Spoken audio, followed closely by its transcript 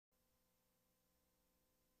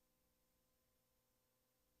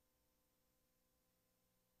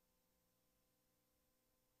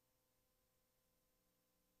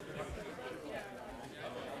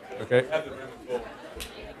Okay.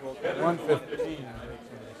 1:15.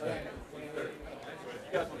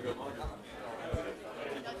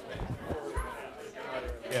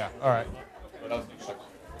 Yeah, all right.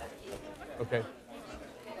 Okay.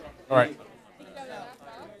 All right.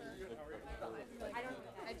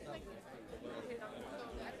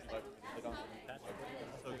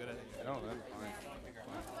 No, that's fine.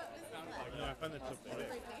 Yeah, I find that so funny.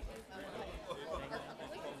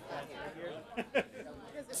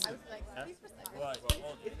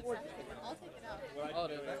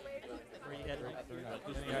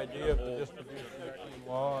 Any idea of the distribution between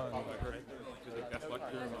law and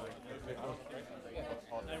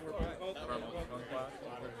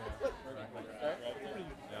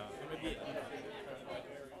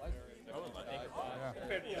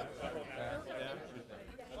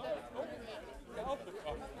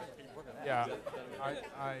yeah,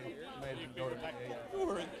 I made him go to the gate.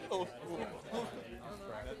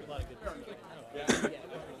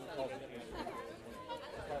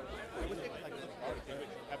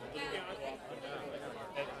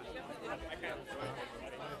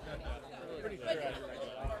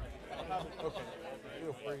 Okay,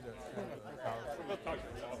 feel free to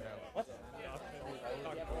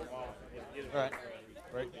all right,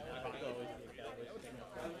 great.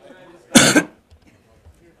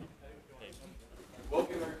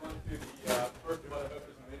 Welcome everyone to the first of what I hope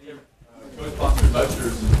is many co-sponsored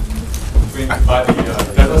lectures by the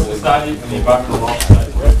Federalist Society and the Environmental Law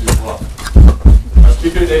Society of Law. Our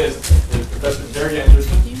speaker today is Professor Terry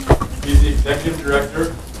Anderson. He's the Executive Director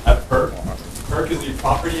at PERC. PERC is the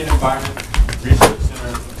Property and Environment Research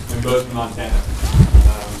Center in Bozeman, Montana.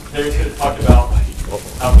 Terry's here to talk about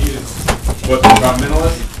how he is both an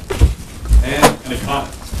environmentalist and an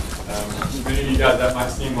economist. Many of you guys, that might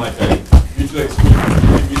seem like a mutually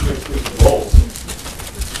exclusive roles.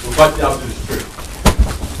 Well, quite the opposite is true.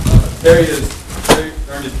 Terry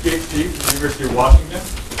earned his PhD from the University of Washington.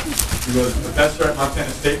 He was a professor at Montana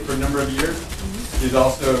State for a number of years. He's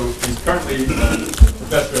currently a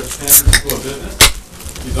professor at Stanford School of Business.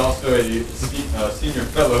 He's also a senior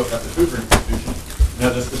fellow at the Hoover Institution. And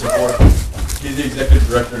as I said before, he's the executive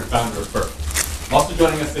director and founder of PERC. Also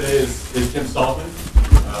joining us today is Jim Salzman,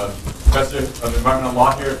 professor of environmental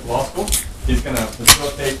law here at the law school. He's going to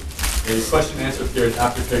facilitate a question and answer period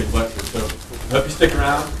after Terry's lecture. So I hope you stick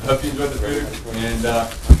around. I hope you enjoy the food. And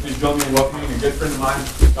please join me in welcoming a good friend of mine,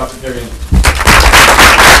 Dr. Terry Anderson.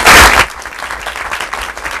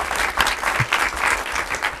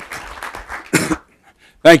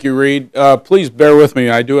 Thank you, Reed. Please bear with me.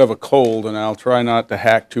 I do have a cold, and I'll try not to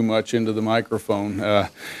hack too much into the microphone.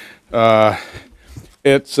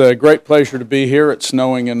 It's a great pleasure to be here. It's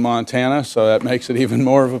snowing in Montana, so that makes it even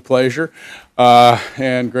more of a pleasure.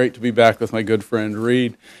 And great to be back with my good friend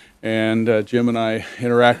Reed. And Jim and I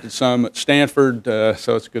interacted some at Stanford,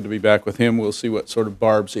 so it's good to be back with him. We'll see what sort of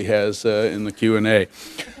barbs he has in the Q&A.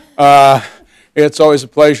 It's always a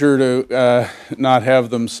pleasure to not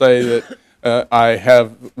have them say that I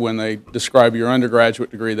have, when they describe your undergraduate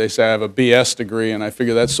degree, they say I have a BS degree, and I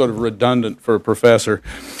figure that's sort of redundant for a professor.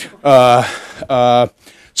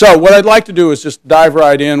 So what I'd like to do is just dive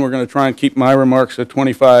right in. We're going to try and keep my remarks at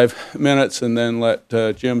 25 minutes and then let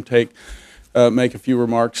Jim make a few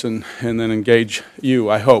remarks and then engage you,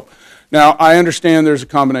 I hope. Now, I understand there's a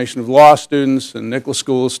combination of law students and Nicholas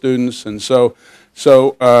School students, and so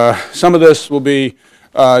some of this will be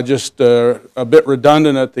just a bit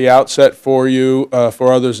redundant at the outset for you.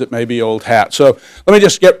 For others, it may be old hat. So let me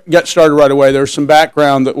just get started right away. There's some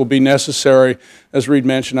background that will be necessary. As Reed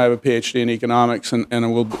mentioned, I have a PhD in economics,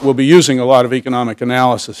 and we'll be using a lot of economic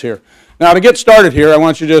analysis here. Now, to get started here, I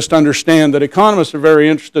want you to just understand that economists are very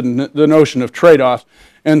interested in the notion of trade-offs.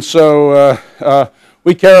 And so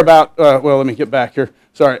we care about, well, let me get back here.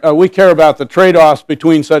 Sorry, we care about the trade-offs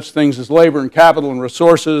between such things as labor and capital and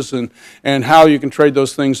resources and how you can trade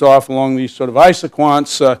those things off along these sort of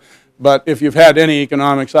isoquants. But if you've had any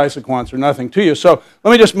economics, isoquants are nothing to you. So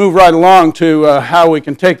let me just move right along to how we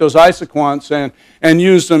can take those isoquants and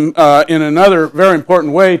use them in another very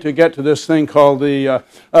important way to get to this thing called the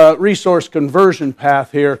resource conversion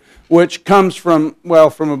path here, which comes from, well,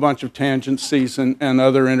 from a bunch of tangencies and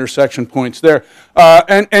other intersection points there.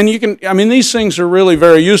 And you can, I mean, these things are really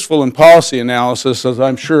very useful in policy analysis, as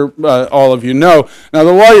I'm sure all of you know. Now,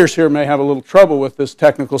 the lawyers here may have a little trouble with this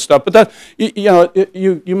technical stuff, but that,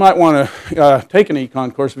 you might want to take an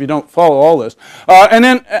econ course if you don't follow all this. And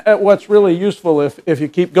then what's really useful if you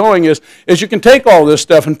keep going is you can take all this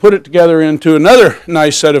stuff and put it together into another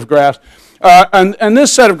nice set of graphs. And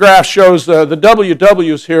this set of graphs shows the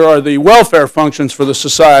WWs here are the welfare functions for the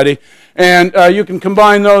society. And you can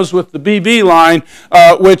combine those with the BB line,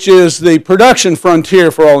 which is the production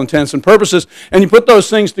frontier for all intents and purposes. And you put those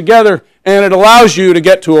things together, and it allows you to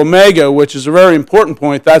get to omega, which is a very important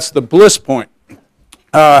point. That's the bliss point.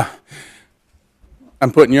 I'm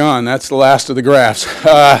putting you on. That's the last of the graphs.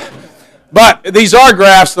 But these are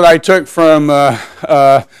graphs that I took from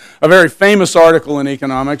a very famous article in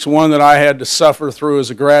economics, one that I had to suffer through as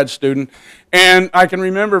a grad student. And I can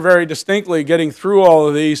remember very distinctly getting through all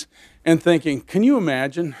of these and thinking, can you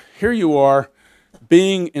imagine? Here you are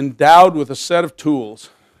being endowed with a set of tools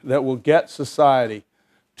that will get society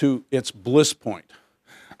to its bliss point.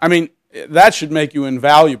 I mean, that should make you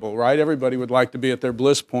invaluable, right? Everybody would like to be at their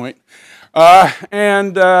bliss point.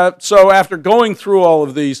 So after going through all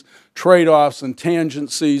of these trade-offs and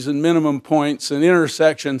tangencies and minimum points and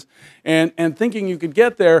intersections and thinking you could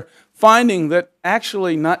get there, finding that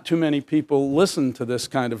actually not too many people listen to this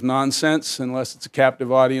kind of nonsense unless it's a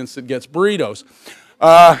captive audience that gets burritos.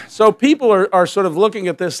 So people are sort of looking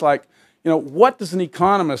at this like, you know, what does an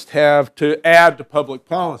economist have to add to public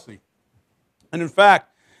policy? And in fact,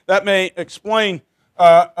 that may explain,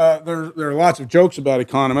 there are lots of jokes about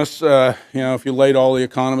economists. You know, if you laid all the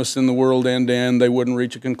economists in the world end-to-end, they wouldn't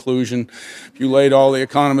reach a conclusion. If you laid all the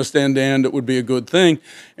economists end-to-end, it would be a good thing.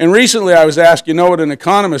 And recently I was asked, you know what an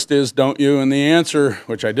economist is, don't you? And the answer,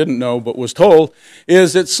 which I didn't know but was told,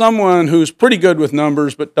 is it's someone who's pretty good with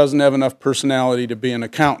numbers but doesn't have enough personality to be an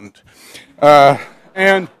accountant.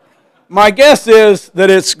 And my guess is that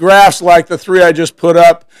it's graphs like the three I just put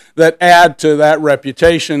up that add to that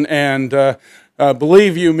reputation, and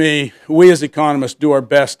believe you me, we as economists do our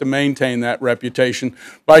best to maintain that reputation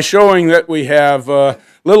by showing that we have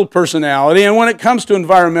little personality, and when it comes to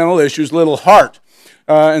environmental issues, little heart.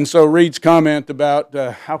 And so Reed's comment about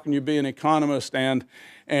how can you be an economist and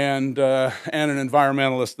an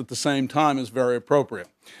environmentalist at the same time is very appropriate.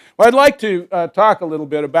 Well, I'd like to talk a little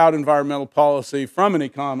bit about environmental policy from an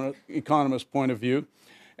economist point of view.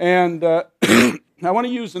 And I want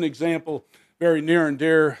to use an example very near and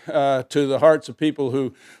dear to the hearts of people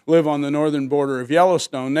who live on the northern border of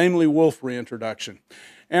Yellowstone, namely wolf reintroduction.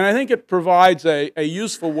 And I think it provides a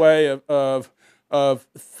useful way of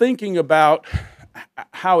thinking about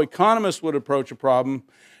how economists would approach a problem,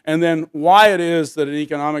 and then why it is that an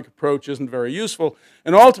economic approach isn't very useful.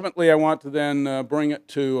 And ultimately, I want to then bring it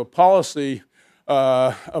to a policy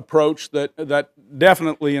approach that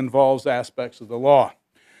definitely involves aspects of the law.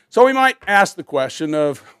 So we might ask the question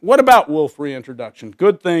of, what about wolf reintroduction?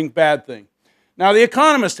 Good thing, bad thing? Now, the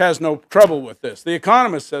economist has no trouble with this. The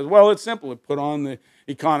economist says, well, it's simple. You put on the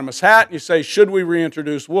economist's hat and you say, should we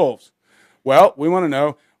reintroduce wolves? Well, we want to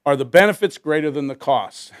know, are the benefits greater than the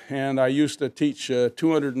costs? And I used to teach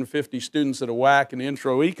 250 students at a WAC in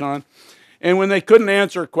intro econ, and when they couldn't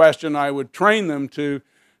answer a question, I would train them to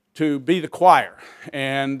be the choir.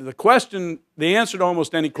 And the answer to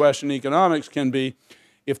almost any question in economics can be,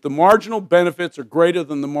 if the marginal benefits are greater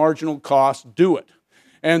than the marginal costs, do it.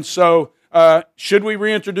 And so, should we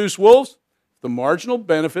reintroduce wolves? If the marginal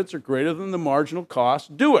benefits are greater than the marginal costs,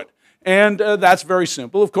 do it. And that's very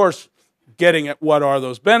simple. Of course, getting at what are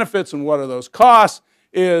those benefits and what are those costs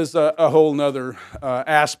is a whole other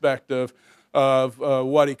aspect of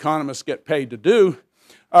what economists get paid to do.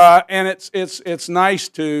 And it's nice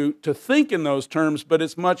to think in those terms, but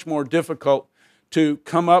it's much more difficult to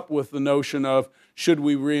come up with the notion of should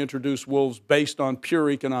we reintroduce wolves based on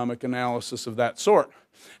pure economic analysis of that sort.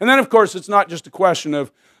 And then, of course, it's not just a question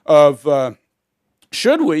of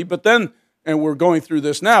should we, but then, and we're going through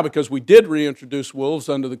this now because we did reintroduce wolves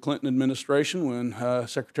under the Clinton administration when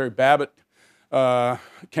Secretary Babbitt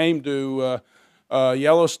came to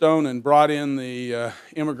Yellowstone and brought in the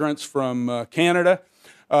immigrants from Canada,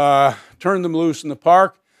 turned them loose in the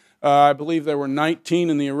park. I believe there were 19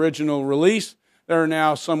 in the original release. There are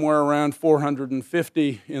now somewhere around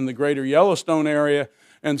 450 in the greater Yellowstone area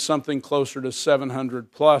and something closer to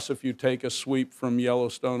 700 plus if you take a sweep from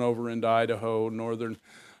Yellowstone over into Idaho, northern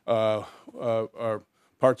or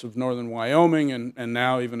parts of northern Wyoming, and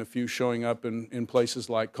now even a few showing up in places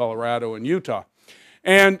like Colorado and Utah.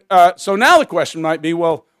 And so now the question might be,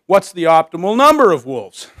 well, what's the optimal number of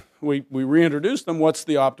wolves? We reintroduce them, what's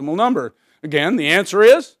the optimal number? Again, the answer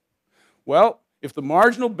is, well, if the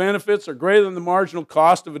marginal benefits are greater than the marginal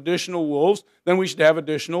cost of additional wolves, then we should have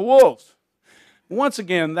additional wolves. Once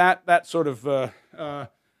again, that sort of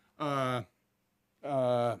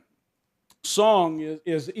song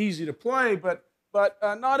is easy to play, but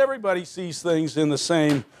not everybody sees things in the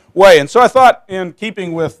same way. And so I thought, in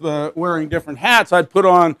keeping with wearing different hats, I'd put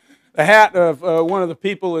on the hat of one of the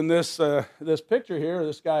people in this, this picture here,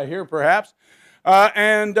 this guy here perhaps,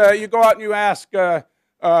 and you go out and you ask the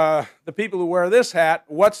people who wear this hat,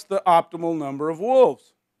 what's the optimal number of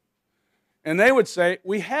wolves? And they would say,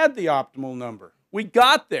 we had the optimal number. We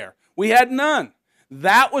got there. We had none.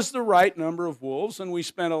 That was the right number of wolves, and we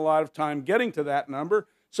spent a lot of time getting to that number,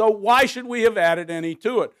 so why should we have added any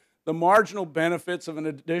to it? The marginal benefits of an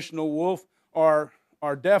additional wolf are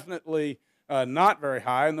definitely not very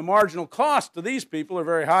high, and the marginal cost to these people are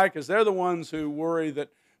very high because they're the ones who worry that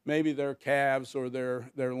maybe their calves or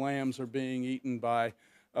their lambs are being eaten by,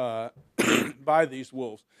 by these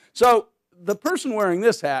wolves. So the person wearing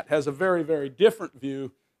this hat has a very, very different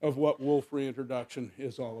view of what wolf reintroduction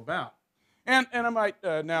is all about. And I might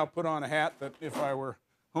now put on a hat that if I were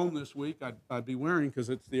home this week I'd be wearing because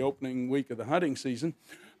it's the opening week of the hunting season,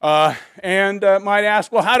 and might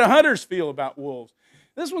ask, well, how do hunters feel about wolves?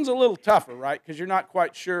 This one's a little tougher, right, because you're not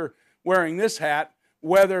quite sure wearing this hat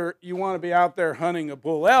whether you want to be out there hunting a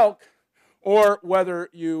bull elk or whether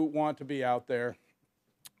you want to be out there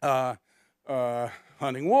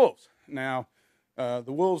hunting wolves. Now, the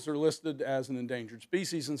wolves are listed as an endangered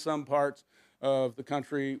species in some parts of the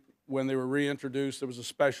country. When they were reintroduced, there was a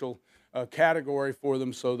special category for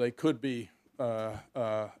them, so they could be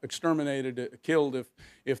exterminated, killed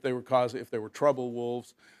if they were trouble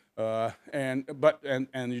wolves. And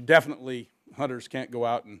you definitely, hunters can't go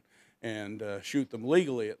out and shoot them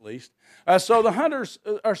legally, at least. So the hunters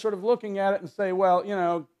are sort of looking at it and say, well, you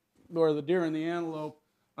know, where the deer and the antelope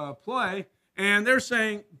play, and they're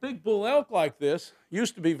saying big bull elk like this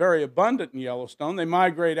used to be very abundant in Yellowstone. They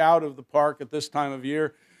migrate out of the park at this time of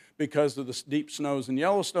year because of the deep snows in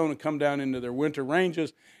Yellowstone and come down into their winter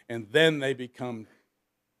ranges, and then they become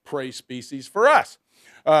prey species for us.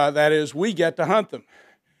 That is, we get to hunt them.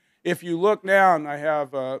 If you look now, and I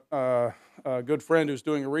have a good friend who's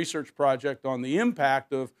doing a research project on the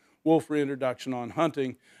impact of wolf reintroduction on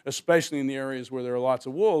hunting, especially in the areas where there are lots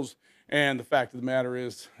of wolves, and the fact of the matter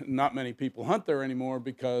is not many people hunt there anymore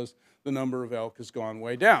because the number of elk has gone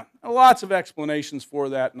way down. Lots of explanations for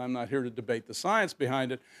that, and I'm not here to debate the science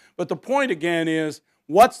behind it, but the point again is,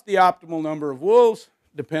 what's the optimal number of wolves?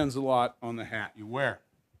 Depends a lot on the hat you wear.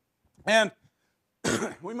 And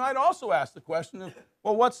we might also ask the question of,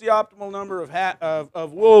 well, what's the optimal number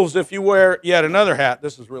of wolves if you wear yet another hat?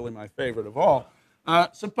 This is really my favorite of all.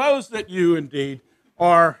 Suppose that you indeed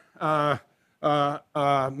are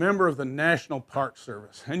a member of the National Park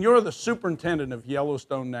Service, and you're the superintendent of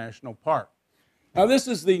Yellowstone National Park. Now, this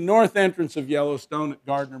is the north entrance of Yellowstone at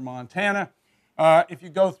Gardner, Montana. If you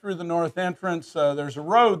go through the north entrance, there's a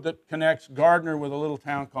road that connects Gardner with a little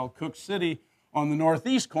town called Cook City on the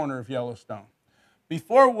northeast corner of Yellowstone.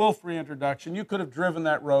 Before wolf reintroduction, you could have driven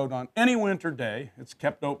that road on any winter day. It's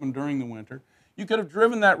kept open during the winter. You could have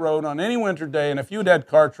driven that road on any winter day, and if you'd had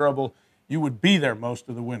car trouble, you would be there most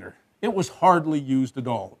of the winter. It was hardly used at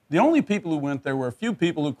all. The only people who went there were a few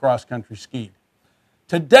people who cross-country skied.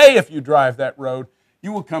 Today, if you drive that road,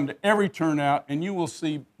 you will come to every turnout and you will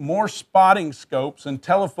see more spotting scopes and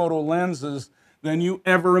telephoto lenses than you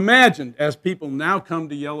ever imagined as people now come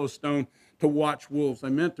to Yellowstone to watch wolves. I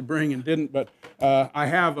meant to bring and didn't, but I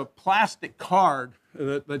have a plastic card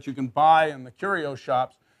that you can buy in the curio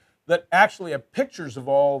shops that actually have pictures of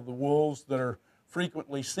all the wolves that are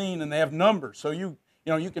frequently seen, and they have numbers. So you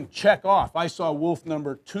can check off. I saw wolf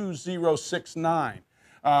number 2069.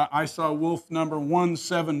 I saw wolf number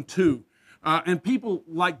 172. And people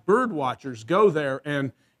like bird watchers go there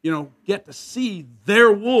and get to see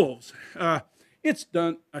their wolves. It's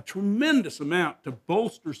done a tremendous amount to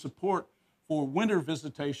bolster support for winter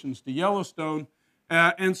visitations to Yellowstone.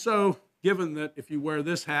 And so, given that if you wear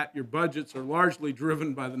this hat, your budgets are largely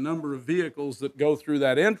driven by the number of vehicles that go through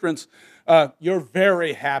that entrance, you're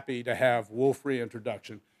very happy to have wolf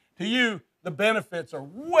reintroduction. To you, the benefits are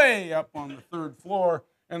way up on the third floor,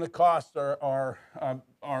 and the costs are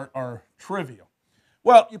trivial.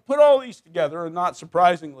 Well, you put all these together, and not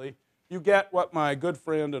surprisingly, you get what my good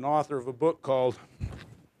friend and author of a book called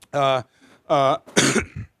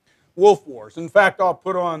Wolf Wars. In fact, I'll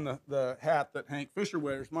put on the hat that Hank Fisher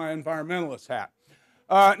wears, my environmentalist hat.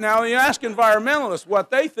 Now, you ask environmentalists what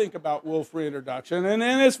they think about wolf reintroduction, and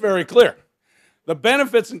it's very clear. The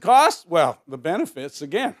benefits and costs, well, the benefits,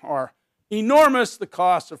 again, are enormous. The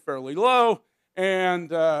costs are fairly low.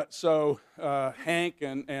 And so Hank,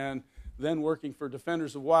 and then working for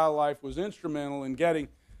Defenders of Wildlife, was instrumental in getting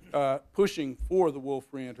pushing for the wolf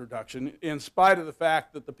reintroduction, in spite of the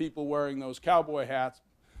fact that the people wearing those cowboy hats,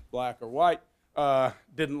 black or white,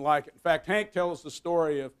 didn't like it. In fact, Hank tells the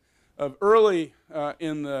story of early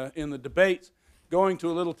in the debates, going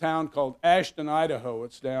to a little town called Ashton, Idaho.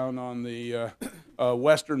 It's down on the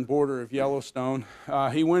western border of Yellowstone.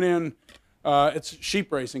 He went in, it's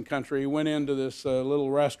sheep racing country. He went into this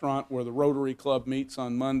little restaurant where the Rotary Club meets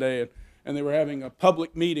on Monday, and they were having a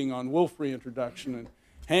public meeting on wolf reintroduction. And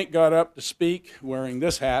Hank got up to speak wearing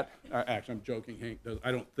this hat. Actually, I'm joking. Hank does.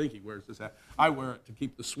 I don't think he wears this hat. I wear it to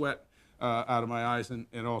keep the sweat out of my eyes, and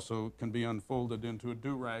it also can be unfolded into a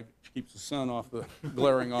do-rag, which keeps the sun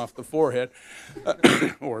glaring off the forehead,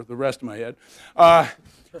 or the rest of my head.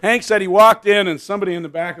 Hank said he walked in, and somebody in the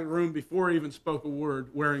back of the room, before he even spoke a word,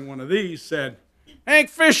 wearing one of these, said,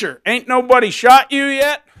 "Hank Fisher, ain't nobody shot you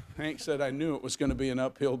yet?" Hank said, "I knew it was going to be an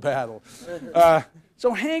uphill battle."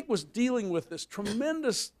 So Hank was dealing with this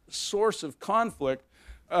tremendous source of conflict,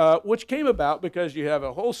 which came about because you have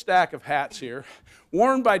a whole stack of hats here,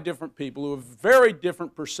 worn by different people who have very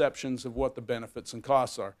different perceptions of what the benefits and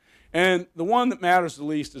costs are. And the one that matters the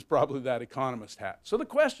least is probably that economist hat. So the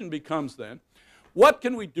question becomes then, what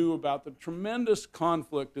can we do about the tremendous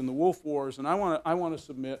conflict in the wolf wars? And I want to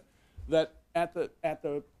submit that at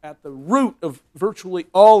the root of virtually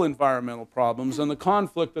all environmental problems, and the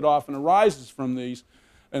conflict that often arises from these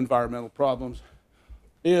environmental problems,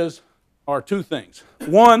 are two things.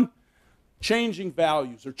 One, changing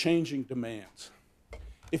values or changing demands.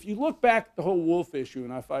 If you look back at the whole wolf issue,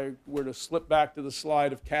 and if I were to slip back to the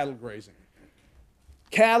slide of cattle grazing,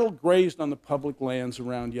 cattle grazed on the public lands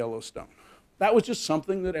around Yellowstone. That was just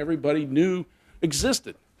something that everybody knew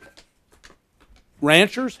existed.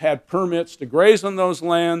 Ranchers had permits to graze on those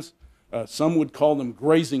lands. Some would call them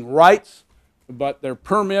grazing rights, but they're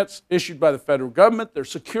permits issued by the federal government. They're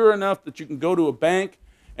secure enough that you can go to a bank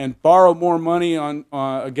and borrow more money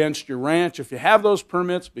against your ranch if you have those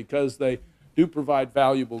permits, because they do provide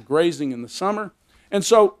valuable grazing in the summer. And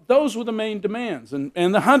so those were the main demands. And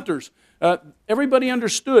the hunters, everybody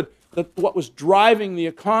understood that what was driving the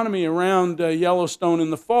economy around Yellowstone in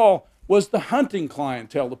the fall was the hunting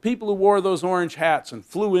clientele, the people who wore those orange hats and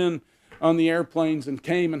flew in on the airplanes and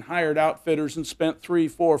came and hired outfitters and spent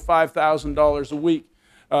 $3,000, $4,000, $5,000 a week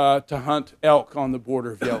to hunt elk on the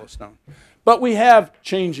border of Yellowstone. But we have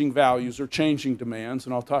changing values or changing demands,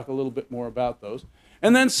 and I'll talk a little bit more about those.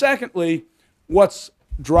 And then secondly, what's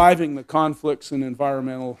driving the conflicts in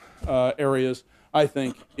environmental areas, I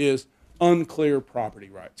think, is unclear property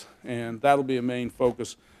rights. And that'll be a main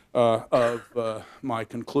focus of my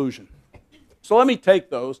conclusion. So let me take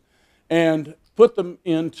those and put them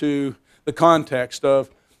into the context of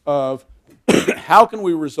how can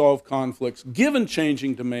we resolve conflicts given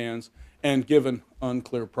changing demands and given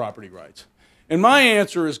unclear property rights. And my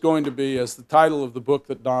answer is going to be, as the title of the book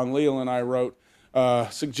that Don Leal and I wrote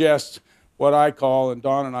suggests, what I call, and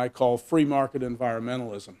Don and I call, free market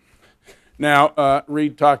environmentalism. Now,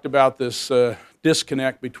 Reed talked about this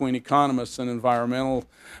disconnect between economists and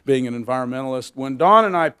being an environmentalist. When Don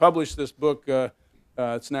and I published this book,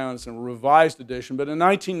 it's a revised edition, but in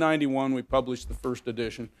 1991 we published the first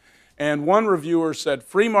edition, and one reviewer said,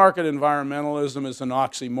 "Free market environmentalism is an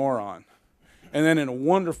oxymoron." And then in a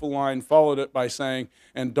wonderful line followed it by saying,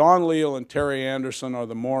 "And Don Leal and Terry Anderson are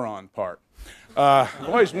the moron part." I've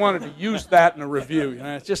always wanted to use that in a review. You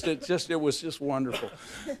know, it was just wonderful.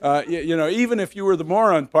 You know, even if you were the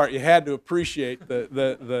moron part, you had to appreciate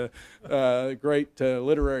the great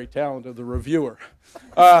literary talent of the reviewer.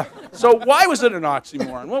 So why was it an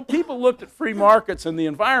oxymoron? Well, people looked at free markets and the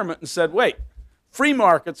environment and said, wait, free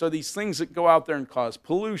markets are these things that go out there and cause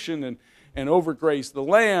pollution and overgraze the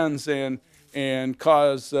lands and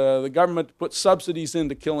cause the government to put subsidies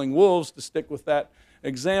into killing wolves, to stick with that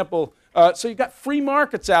example. So you've got free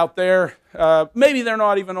markets out there. Maybe they're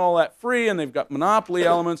not even all that free, and they've got monopoly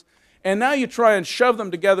elements. And now you try and shove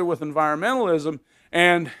them together with environmentalism,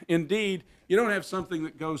 and indeed, you don't have something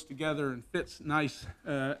that goes together and fits nice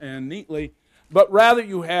and neatly, but rather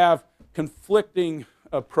you have conflicting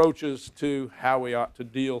approaches to how we ought to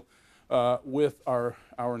deal with our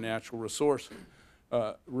natural resources.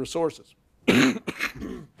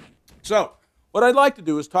 So what I'd like to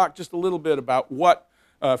do is talk just a little bit about what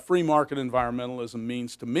free market environmentalism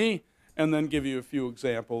means to me, and then give you a few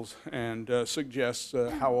examples and suggest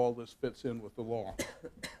how all this fits in with the law.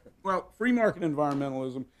 Well, free market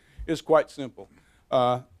environmentalism is quite simple.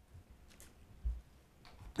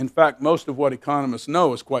 In fact, most of what economists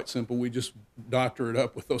know is quite simple. We just doctor it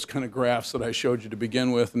up with those kind of graphs that I showed you to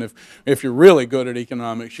begin with. And if you're really good at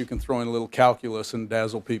economics, you can throw in a little calculus and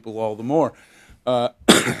dazzle people all the more.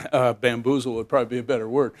 Bamboozle would probably be a better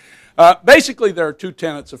word. Basically, there are two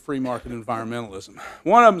tenets of free market environmentalism.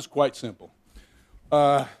 One of them is quite simple.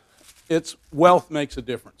 It's wealth makes a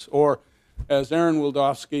difference. Or, as Aaron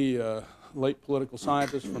Wildofsky, late political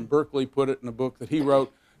scientist from Berkeley, put it in a book that he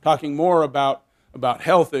wrote, talking more about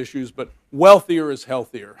health issues, but wealthier is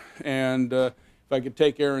healthier. And if I could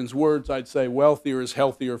take Aaron's words, I'd say wealthier is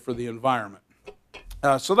healthier for the environment.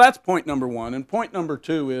 So that's point number one. And point number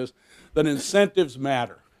two is that incentives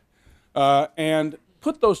matter. And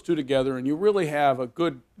put those two together, and you really have a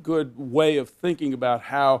good way of thinking about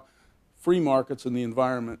how free markets and the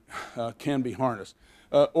environment can be harnessed.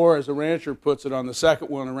 Or as a rancher puts it on the second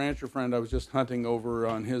one, a rancher friend I was just hunting over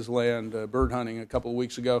on his land, bird hunting a couple of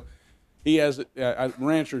weeks ago, he has,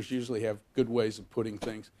 ranchers usually have good ways of putting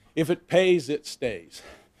things. If it pays, it stays.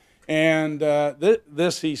 And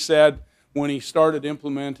this he said when he started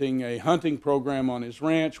implementing a hunting program on his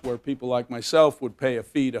ranch where people like myself would pay a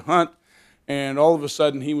fee to hunt, and all of a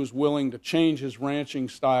sudden he was willing to change his ranching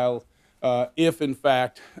style if in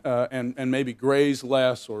fact, and maybe graze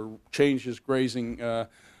less or change his grazing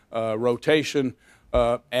rotation,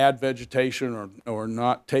 add vegetation or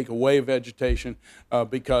not take away vegetation,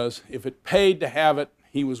 because if it paid to have it,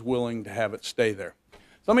 he was willing to have it stay there.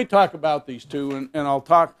 So let me talk about these two, and I'll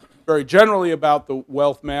talk very generally about the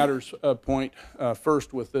wealth matters point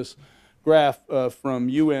first with this graph from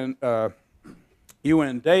UN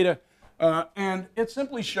data, and it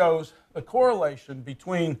simply shows the correlation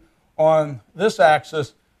between, on this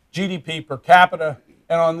axis, GDP per capita,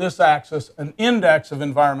 and on this axis, an index of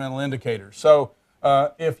environmental indicators. So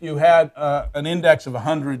if you had an index of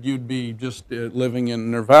 100, you'd be just living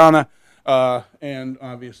in nirvana. And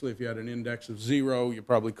obviously, if you had an index of 0, you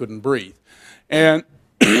probably couldn't breathe. And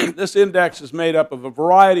this index is made up of a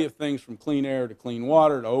variety of things, from clean air to clean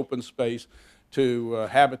water to open space to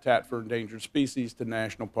habitat for endangered species to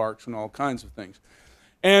national parks and all kinds of things.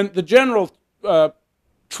 And the general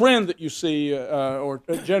trend that you see, or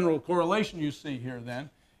general correlation you see here then,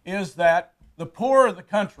 is that the poorer the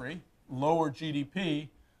country, lower GDP,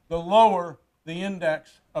 the lower the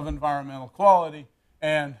index of environmental quality,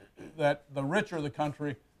 and that the richer the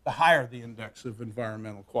country, the higher the index of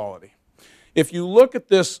environmental quality. If you look at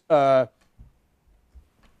this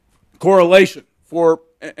correlation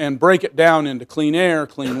and break it down into clean air,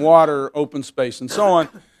 clean water, open space, and so on,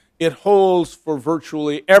 it holds for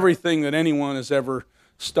virtually everything that anyone has ever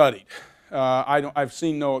studied. I've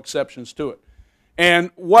seen no exceptions to it.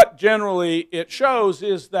 And what generally it shows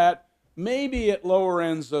is that maybe at lower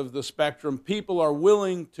ends of the spectrum, people are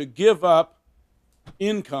willing to give up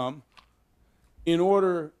income in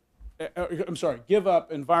order, give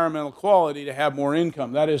up environmental quality to have more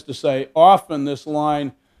income. That is to say, often this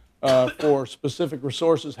line for specific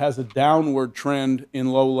resources has a downward trend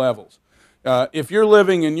in low levels. If you're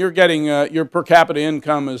living and you're getting, your per capita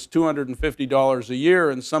income is $250 a year,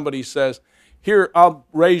 and somebody says, here, I'll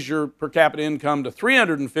raise your per capita income to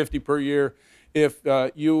 $350 per year if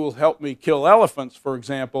you will help me kill elephants, for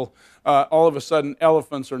example, all of a sudden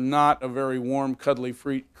elephants are not a very warm, cuddly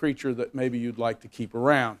creature that maybe you'd like to keep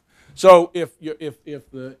around. So if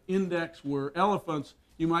the index were elephants,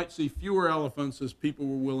 you might see fewer elephants as people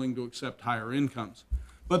were willing to accept higher incomes.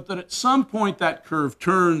 But that at some point that curve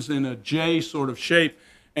turns in a J sort of shape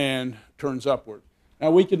and turns upward.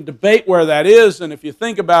 Now we can debate where that is, and if you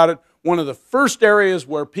think about it, one of the first areas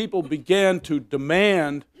where people began to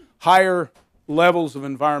demand higher levels of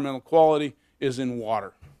environmental quality is in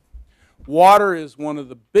water. Water is one of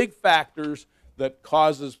the big factors that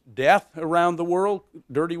causes death around the world,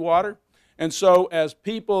 dirty water. And so as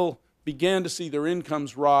people began to see their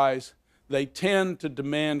incomes rise, they tend to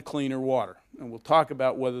demand cleaner water. And we'll talk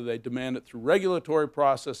about whether they demand it through regulatory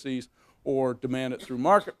processes or demand it through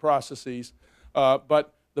market processes.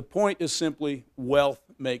 But the point is simply wealth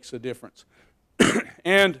makes a difference.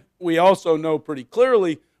 And we also know pretty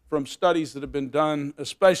clearly from studies that have been done,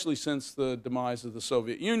 especially since the demise of the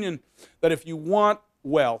Soviet Union, that if you want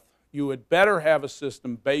wealth, you had better have a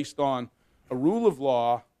system based on a rule of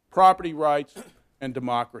law, property rights, and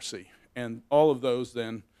democracy. And all of those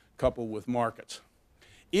then coupled with markets.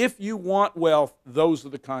 If you want wealth, those are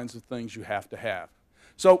the kinds of things you have to have.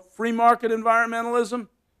 So free market environmentalism,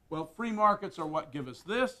 well, free markets are what give us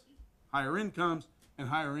this, higher incomes, and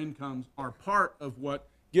higher incomes are part of what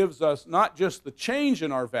gives us not just the change in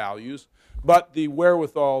our values, but the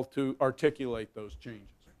wherewithal to articulate those changes.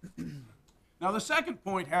 Now, the second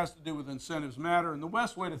point has to do with incentives matter, and the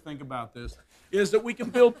best way to think about this is that we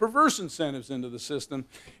can build perverse incentives into the system,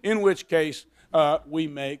 in which case we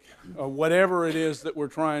make whatever it is that we're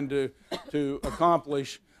trying to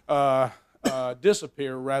accomplish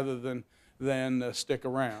disappear rather than stick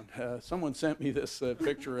around. Someone sent me this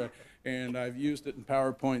picture. and I've used it in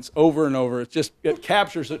PowerPoints over and over. It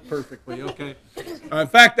captures it perfectly, okay? In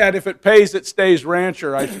fact, that if it pays, it stays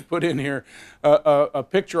rancher, I should put in here a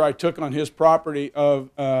picture I took on his property of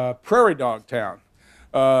Prairie Dog Town.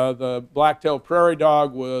 The black-tailed prairie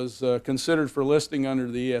dog was considered for listing under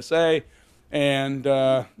the ESA, and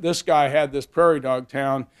this guy had this prairie dog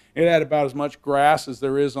town. It had about as much grass as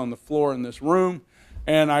there is on the floor in this room,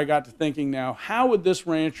 and I got to thinking now, how would this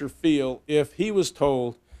rancher feel if he was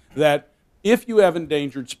told that if you have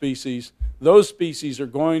endangered species, those species are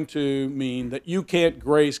going to mean that you can't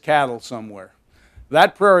graze cattle somewhere?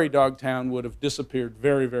 That prairie dog town would have disappeared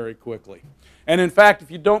very, very quickly. And in fact,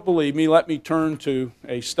 if you don't believe me, let me turn to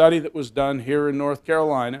a study that was done here in North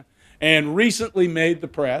Carolina and recently made the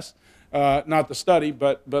press. Not the study,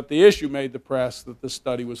 but the issue made the press that the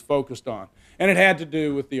study was focused on. And it had to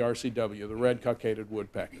do with the RCW, the red cockaded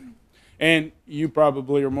woodpecker. And you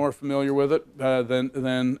probably are more familiar with it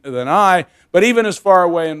than I. But even as far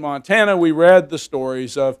away in Montana, we read the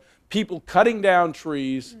stories of people cutting down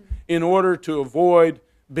trees in order to avoid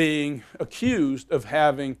being accused of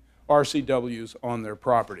having RCWs on their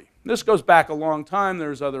property. This goes back a long time.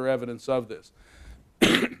 There's other evidence of this.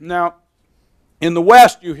 Now, in the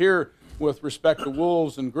West, you hear, with respect to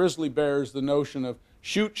wolves and grizzly bears, the notion of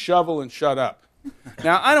shoot, shovel, and shut up.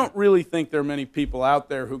 Now, I don't really think there are many people out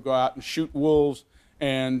there who go out and shoot wolves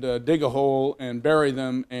and dig a hole and bury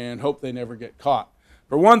them and hope they never get caught.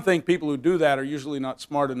 For one thing, people who do that are usually not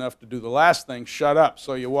smart enough to do the last thing, shut up.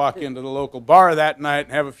 So you walk into the local bar that night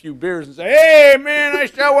and have a few beers and say, hey, man, I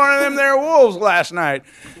shot one of them there wolves last night.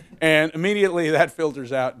 And immediately that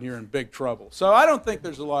filters out and you're in big trouble. So I don't think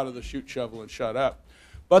there's a lot of the shoot, shovel, and shut up.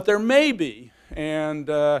 But there may be, and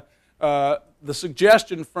the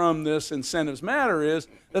suggestion from this Incentives Matter is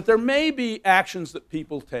that there may be actions that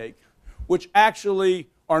people take which actually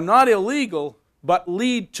are not illegal but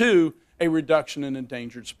lead to a reduction in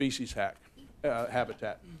endangered species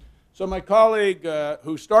habitat. So my colleague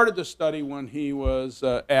who started this study when he was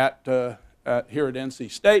here at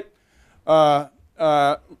NC State thought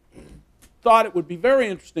it would be very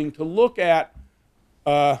interesting to look at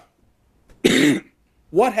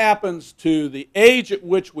what happens to the age at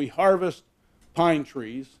which we harvest pine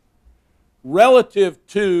trees relative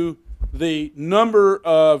to the number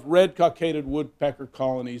of red cockaded woodpecker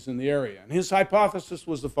colonies in the area. And his hypothesis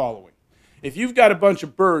was the following. If you've got a bunch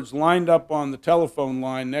of birds lined up on the telephone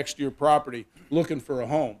line next to your property looking for a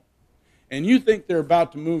home, and you think they're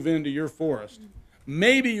about to move into your forest,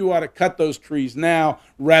 maybe you ought to cut those trees now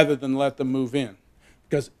rather than let them move in.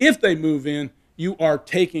 Because if they move in, you are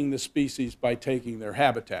taking the species by taking their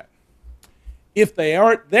habitat. If they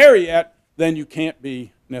aren't there yet, then you can't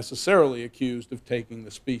be necessarily accused of taking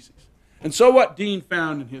the species. And so what Dean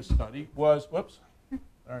found in his study was, whoops,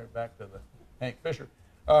 sorry, back to the Hank Fisher.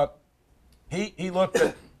 He looked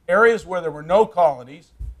at areas where there were no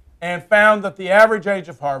colonies and found that the average age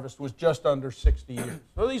of harvest was just under 60 years.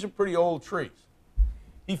 So these are pretty old trees.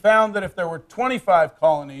 He found that if there were 25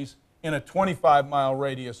 colonies in a 25-mile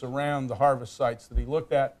radius around the harvest sites that he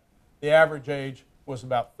looked at, the average age was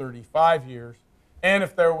about 35 years. And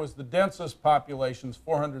if there was the densest populations,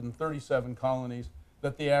 437 colonies,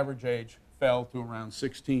 that the average age fell to around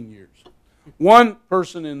 16 years. One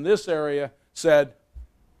person in this area said,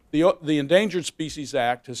 the Endangered Species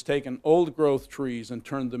Act has taken old-growth trees and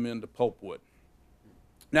turned them into pulpwood.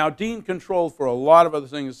 Now, Dean controlled for a lot of other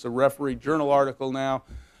things. It's a refereed journal article now.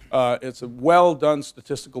 It's a well-done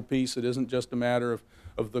statistical piece. It isn't just a matter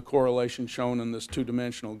of the correlation shown in this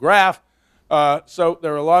two-dimensional graph. So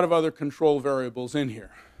there are a lot of other control variables in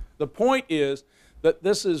here. The point is that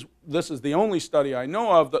this is the only study I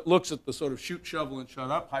know of that looks at the sort of shoot, shovel, and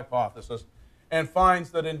shut up hypothesis and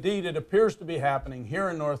finds that indeed it appears to be happening here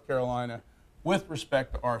in North Carolina with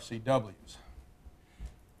respect to RCWs.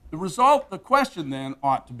 The question then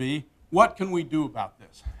ought to be, what can we do about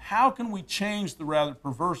this? How can we change the rather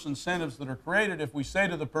perverse incentives that are created if we say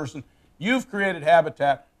to the person, you've created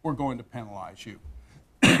habitat, we're going to penalize you?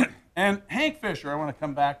 And Hank Fisher, I want to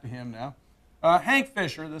come back to him now. Hank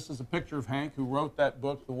Fisher, this is a picture of Hank who wrote that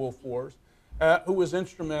book, The Wolf Wars, who was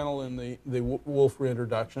instrumental in the wolf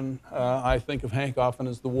reintroduction. I think of Hank often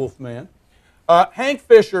as the wolf man. Hank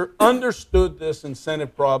Fisher understood this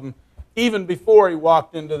incentive problem even before he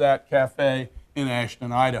walked into that cafe in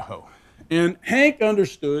Ashton, Idaho. And Hank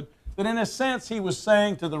understood that in a sense he was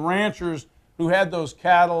saying to the ranchers who had those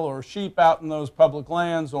cattle or sheep out in those public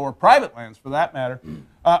lands or private lands for that matter,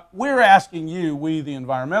 we're asking you, we the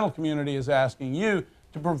environmental community is asking you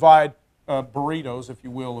to provide burritos, if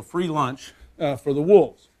you will, a free lunch for the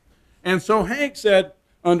wolves. And so Hank said,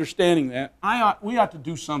 understanding that, we ought to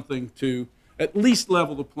do something to at least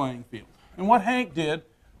level the playing field. And what Hank did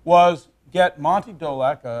was get Monty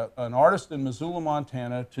Dolak, an artist in Missoula,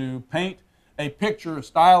 Montana, to paint a picture, a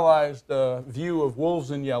stylized view of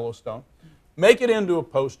wolves in Yellowstone, make it into a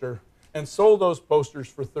poster, and sold those posters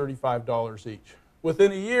for $35 each.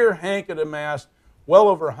 Within a year, Hank had amassed well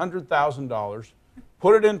over $100,000,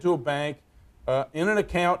 put it into a bank, in an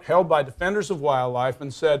account held by Defenders of Wildlife,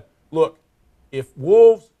 and said, look, if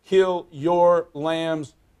wolves kill your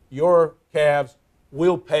lambs, your calves,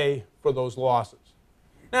 we'll pay for those losses.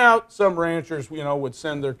 Now, some ranchers, would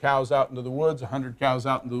send their cows out into the woods, 100 cows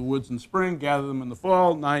out into the woods in spring, gather them in the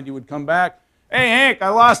fall, 90 would come back. Hey, Hank, I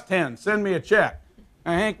lost 10. Send me a check.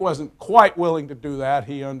 Now, Hank wasn't quite willing to do that.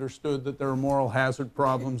 He understood that there were moral hazard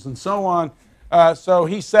problems and so on. So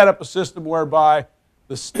he set up a system whereby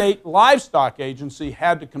the state livestock agency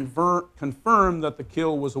had to confirm that the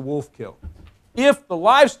kill was a wolf kill. If the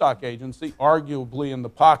livestock agency, arguably in the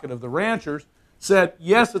pocket of the ranchers, said,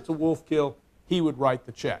 yes, it's a wolf kill, he would write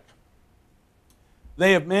the check.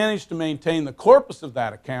 They have managed to maintain the corpus of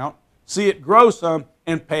that account, see it grow some,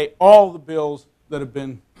 and pay all the bills that have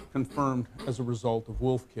been confirmed as a result of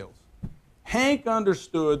wolf kills. Hank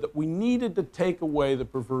understood that we needed to take away the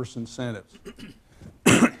perverse incentives.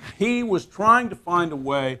 He was trying to find a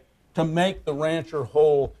way to make the rancher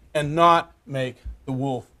whole and not make the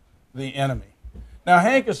wolf the enemy. Now,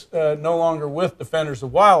 Hank is no longer with Defenders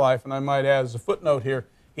of Wildlife, and I might add as a footnote here,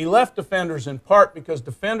 he left Defenders in part because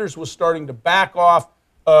Defenders was starting to back off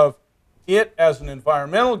of it as an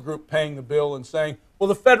environmental group paying the bill and saying, well,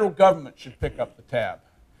 the federal government should pick up the tab.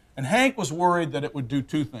 And Hank was worried that it would do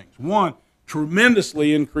two things. One,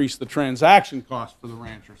 tremendously increase the transaction cost for the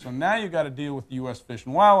rancher. So now you've got to deal with the U.S. Fish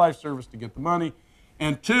and Wildlife Service to get the money.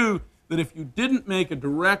 And two, that if you didn't make a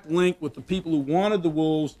direct link with the people who wanted the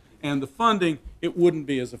wolves and the funding, it wouldn't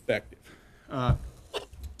be as effective.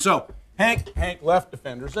 So Hank left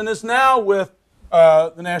Defenders and is now with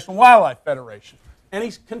the National Wildlife Federation. And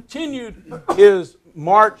he's continued his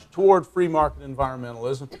march toward free market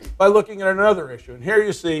environmentalism by looking at another issue. And here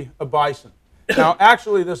you see a bison. Now,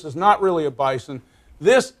 actually, this is not really a bison.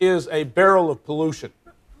 This is a barrel of pollution.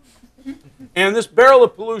 And this barrel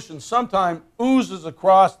of pollution sometimes oozes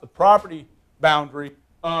across the property boundary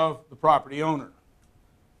of the property owner.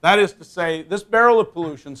 That is to say, this barrel of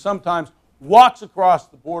pollution sometimes walks across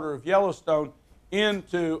the border of Yellowstone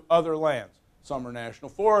into other lands. Some are national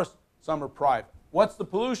forests, some are private. What's the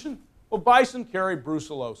pollution? Well, bison carry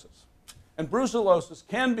brucellosis. And brucellosis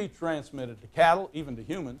can be transmitted to cattle, even to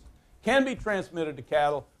humans, can be transmitted to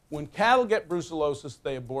cattle. When cattle get brucellosis,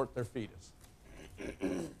 they abort their fetus.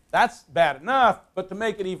 That's bad enough, but to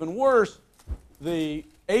make it even worse, the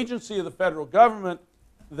agency of the federal government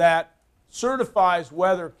that certifies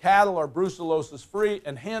whether cattle are brucellosis free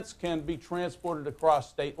and hence can be transported across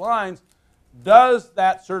state lines does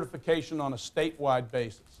that certification on a statewide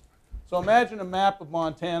basis. So imagine a map of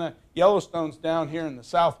Montana. Yellowstone's down here in the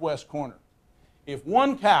southwest corner. If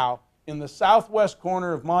one cow in the southwest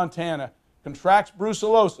corner of Montana contracts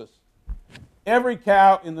brucellosis, every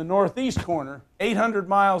cow in the northeast corner, 800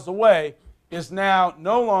 miles away, is now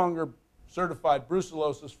no longer certified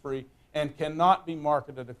brucellosis free and cannot be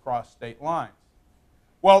marketed across state lines.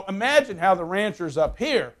 Well, imagine how the ranchers up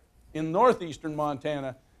here in northeastern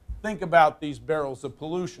Montana think about these barrels of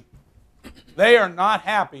pollution. They are not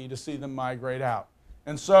happy to see them migrate out.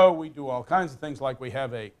 And so we do all kinds of things, like we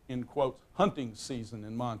have a, in quotes, hunting season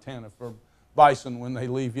in Montana for bison when they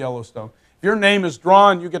leave Yellowstone. If your name is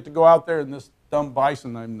drawn, you get to go out there, and this dumb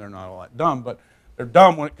bison, I mean, they're not all that dumb, but they're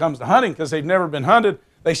dumb when it comes to hunting because they've never been hunted.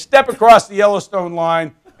 They step across the Yellowstone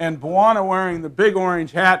line, and Buana, wearing the big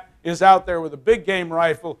orange hat, is out there with a big game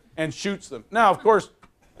rifle and shoots them. Now, of course,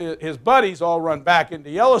 his buddies all run back into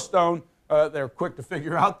Yellowstone. They're quick to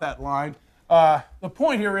figure out that line. The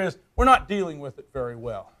point here is we're not dealing with it very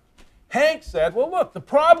well. Hank said, well, look, the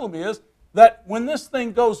problem is that when this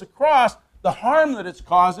thing goes across, the harm that it's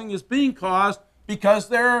causing is being caused because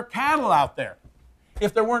there are cattle out there.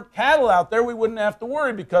 If there weren't cattle out there, we wouldn't have to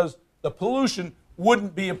worry because the pollution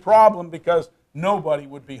wouldn't be a problem because nobody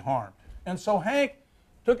would be harmed. And so Hank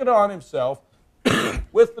took it on himself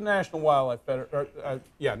with the National Wildlife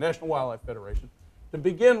Federation to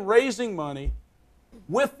begin raising money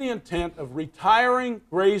with the intent of retiring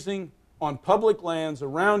grazing on public lands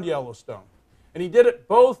around Yellowstone. And he did it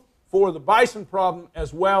both for the bison problem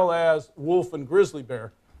as well as wolf and grizzly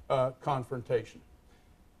bear confrontation.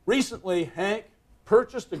 Recently, Hank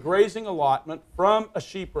purchased a grazing allotment from a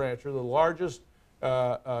sheep rancher, the largest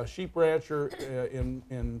sheep rancher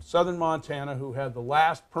in southern Montana who had the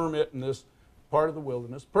last permit in this part of the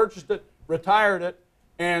wilderness, purchased it, retired it,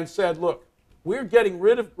 and said, look, we're getting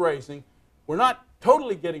rid of grazing. We're not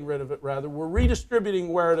totally getting rid of it, rather, we're redistributing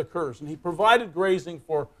where it occurs. And he provided grazing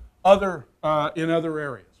for in other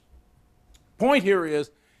areas. Point here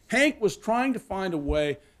is, Hank was trying to find a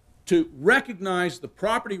way to recognize the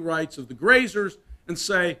property rights of the grazers and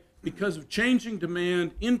say, because of changing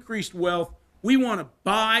demand, increased wealth, we want to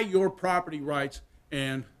buy your property rights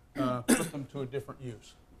and put them to a different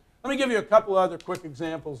use. Let me give you a couple other quick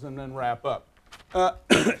examples and then wrap up.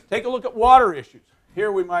 Take a look at water issues.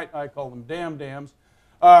 Here I call them dams.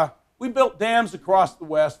 We built dams across the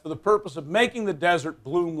West for the purpose of making the desert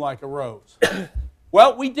bloom like a rose.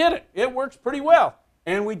 Well, we did it. It works pretty well.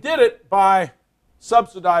 And we did it by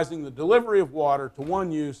subsidizing the delivery of water to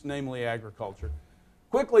one use, namely agriculture.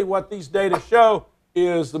 Quickly, what these data show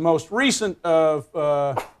is the most recent of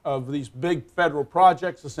these big federal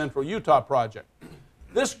projects, the Central Utah Project.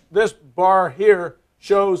 This bar here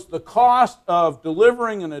shows the cost of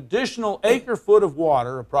delivering an additional acre-foot of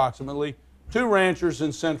water, approximately, to ranchers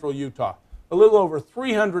in central Utah. A little over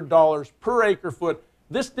 $300 per acre-foot.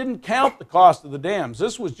 This didn't count the cost of the dams.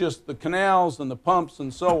 This was just the canals and the pumps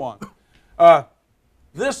and so on.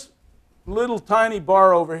 This little tiny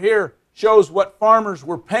bar over here shows what farmers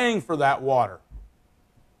were paying for that water.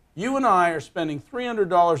 You and I are spending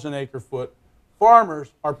 $300 an acre-foot.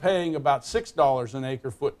 Farmers are paying about $6 an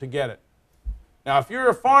acre-foot to get it. Now, if you're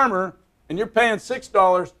a farmer and you're paying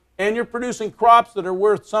 $6 and you're producing crops that are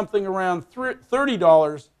worth something around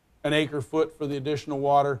 $30 an acre-foot for the additional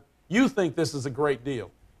water, you think this is a great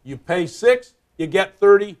deal. You pay $6, you get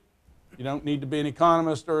 $30. You don't need to be an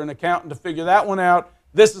economist or an accountant to figure that one out.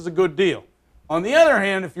 This is a good deal. On the other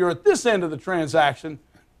hand, if you're at this end of the transaction,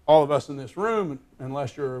 all of us in this room,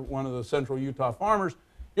 unless you're one of the central Utah farmers,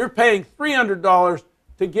 you're paying $300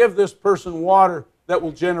 to give this person water that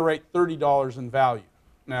will generate $30 in value.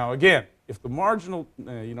 Now, again, if the marginal,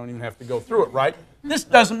 you don't even have to go through it, right? This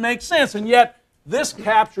doesn't make sense, and yet this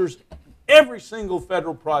captures every single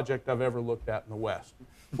federal project I've ever looked at in the West.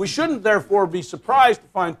 We shouldn't, therefore, be surprised to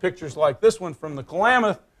find pictures like this one from the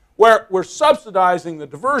Klamath, where we're subsidizing the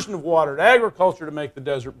diversion of water to agriculture to make the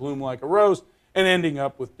desert bloom like a rose and ending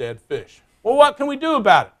up with dead fish. Well, what can we do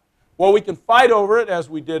about it? Well, we can fight over it, as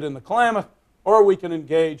we did in the Klamath, or we can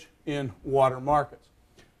engage in water markets.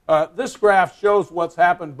 This graph shows what's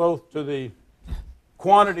happened both to the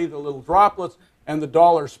quantity, the little droplets, and the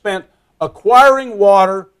dollars spent acquiring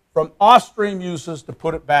water from off-stream uses to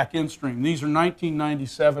put it back in-stream. These are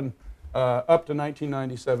 1997, up to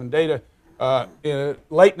 1997 data.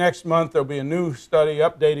 Late next month, there'll be a new study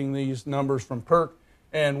updating these numbers from PERC,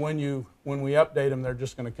 and when we update them, they're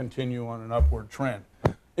just going to continue on an upward trend.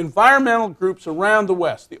 Environmental groups around the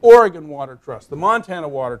West, the Oregon Water Trust, the Montana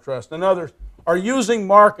Water Trust, and others, are using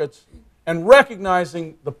markets and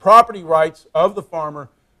recognizing the property rights of the farmer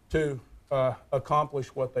to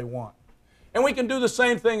accomplish what they want. And we can do the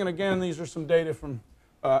same thing, and again, these are some data from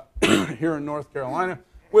here in North Carolina,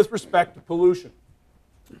 with respect to pollution.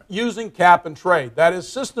 Using cap and trade, that is,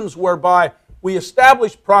 systems whereby we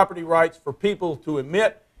establish property rights for people to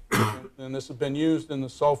emit, and this has been used in the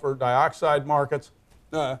sulfur dioxide markets.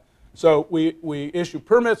 So we issue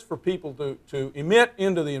permits for people to emit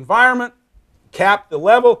into the environment, cap the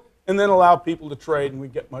level, and then allow people to trade, and we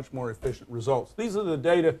get much more efficient results. These are the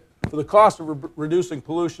data for the cost of reducing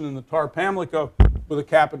pollution in the tar Pamlico with a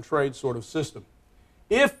cap and trade sort of system.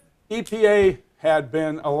 If EPA had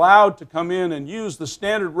been allowed to come in and use the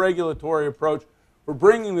standard regulatory approach for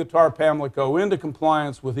bringing the tar Pamlico into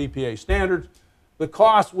compliance with EPA standards, the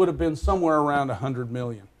cost would have been somewhere around $100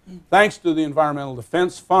 million. Thanks to the Environmental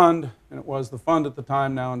Defense Fund, and it was the fund at the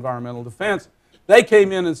time, now Environmental Defense, they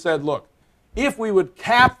came in and said, look, if we would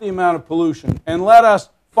cap the amount of pollution and let us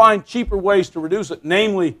find cheaper ways to reduce it,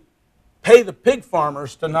 namely pay the pig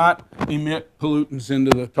farmers to not emit pollutants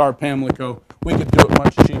into the tar Pamlico, we could do it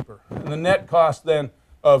much cheaper. And the net cost then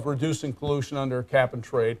of reducing pollution under a cap and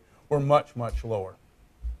trade were much, much lower.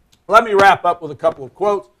 Let me wrap up with a couple of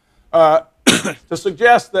quotes to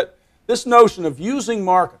suggest that this notion of using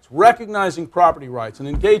markets, recognizing property rights, and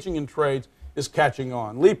engaging in trades is catching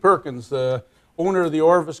on. Lee Perkins, the owner of the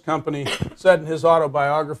Orvis Company, said in his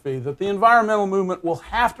autobiography that the environmental movement will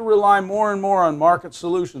have to rely more and more on market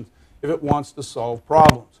solutions if it wants to solve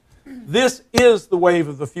problems. This is the wave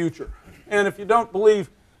of the future. And if you don't believe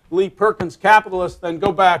Lee Perkins' capitalist, then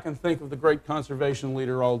go back and think of the great conservation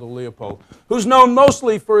leader Aldo Leopold, who's known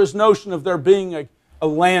mostly for his notion of there being a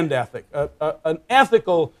land ethic, an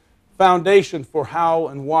ethical foundation for how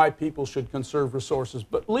and why people should conserve resources.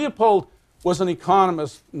 But Leopold was an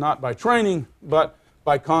economist, not by training, but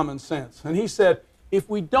by common sense. And he said, if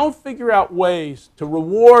we don't figure out ways to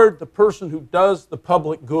reward the person who does the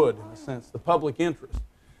public good, in a sense, the public interest,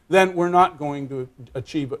 then we're not going to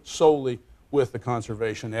achieve it solely with the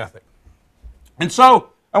conservation ethic. And so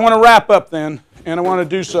I want to wrap up then, and I want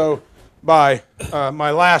to do so by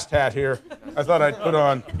my last hat here. I thought I'd put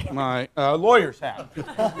on my lawyer's hat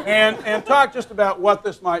and talk just about what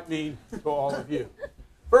this might mean to all of you.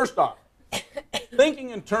 First off,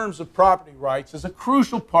 thinking in terms of property rights is a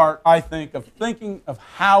crucial part, I think, of thinking of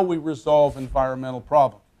how we resolve environmental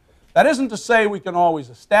problems. That isn't to say we can always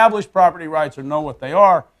establish property rights or know what they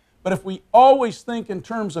are, but if we always think in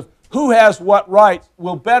terms of who has what rights,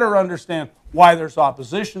 we'll better understand why there's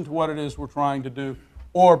opposition to what it is we're trying to do,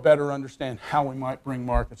 or better understand how we might bring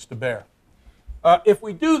markets to bear. If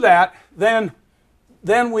we do that, then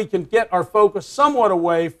we can get our focus somewhat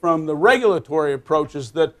away from the regulatory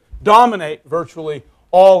approaches that dominate virtually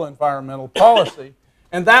all environmental policy,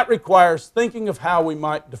 and that requires thinking of how we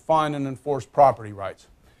might define and enforce property rights.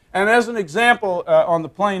 And as an example, on the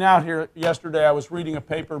plane out here yesterday, I was reading a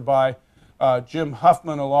paper by Jim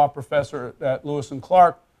Huffman, a law professor at Lewis and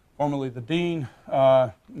Clark, formerly the dean,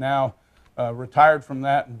 now retired from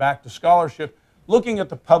that and back to scholarship, looking at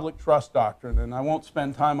the public trust doctrine. And I won't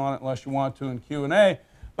spend time on it unless you want to in Q&A,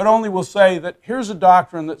 but only will say that here's a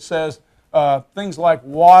doctrine that says things like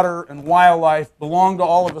water and wildlife belong to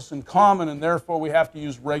all of us in common, and therefore we have to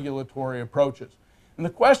use regulatory approaches. And the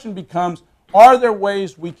question becomes, are there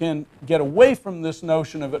ways we can get away from this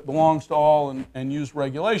notion of it belongs to all and use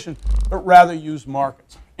regulation, but rather use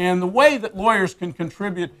markets? And the way that lawyers can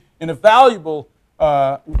contribute in a valuable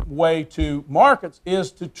way to markets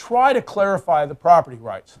is to try to clarify the property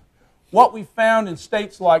rights. What we found in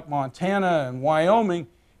states like Montana and Wyoming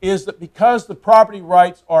is that because the property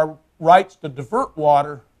rights are rights to divert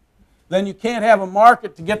water, then you can't have a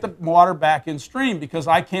market to get the water back in stream, because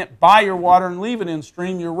I can't buy your water and leave it in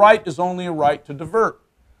stream. Your right is only a right to divert.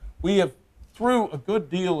 We have, through a good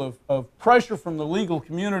deal of pressure from the legal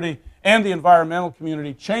community and the environmental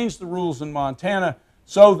community, changed the rules in Montana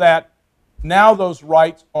so that now those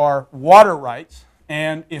rights are water rights,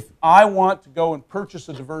 and if I want to go and purchase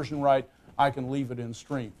a diversion right, I can leave it in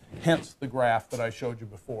stream, hence the graph that I showed you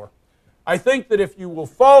before. I think that if you will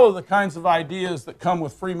follow the kinds of ideas that come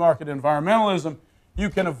with free market environmentalism,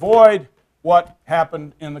 you can avoid what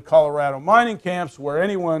happened in the Colorado mining camps, where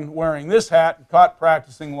anyone wearing this hat and caught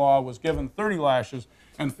practicing law was given 30 lashes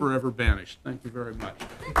and forever banished. Thank you very much.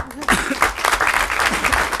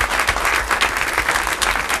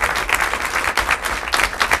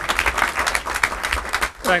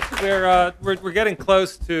 Thanks. We're getting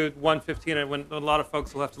close to 1:15, and when a lot of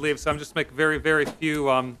folks will have to leave, so I'm just making very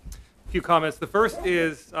few comments. The first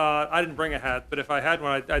is, I didn't bring a hat, but if I had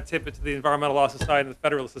one, I'd tip it to the Environmental Law Society and the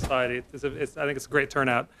Federalist Society. I think it's a great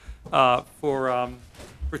turnout for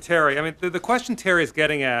Terry. I mean, the question Terry is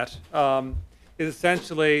getting at is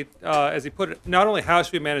essentially, as he put it, not only how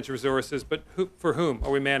should we manage resources, but for whom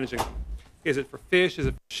are we managing them? Is it for fish? Is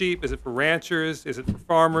it for sheep? Is it for ranchers? Is it for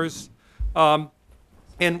farmers?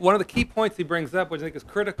 And one of the key points he brings up, which I think is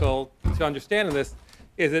critical to understanding this,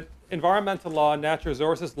 is that environmental law and natural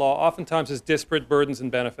resources law oftentimes has disparate burdens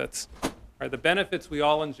and benefits. Right? The benefits we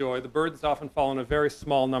all enjoy, the burdens often fall on a very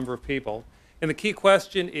small number of people. And the key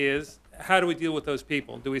question is, how do we deal with those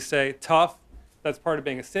people? Do we say, tough, that's part of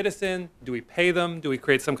being a citizen? Do we pay them? Do we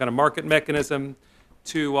create some kind of market mechanism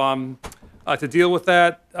to deal with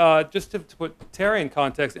that? Just to put Terry in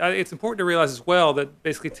context, it's important to realize as well that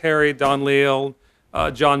basically Terry, Don Leal,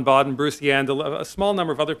 John Bodden, Bruce Yandel, a small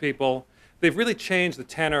number of other people, they've really changed the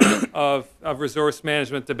tenor of resource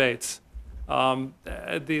management debates.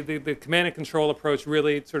 The command and control approach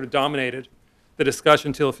really sort of dominated the discussion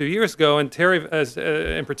until a few years ago, and Terry,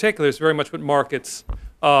 in particular, is very much put markets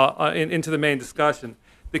into the main discussion.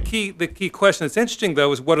 The key question that's interesting,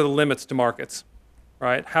 though, is what are the limits to markets,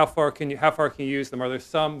 right? How far can you use them? Are there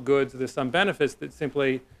some goods, are there some benefits that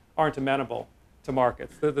simply aren't amenable to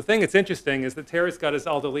markets? The thing that's interesting is that Terry's got his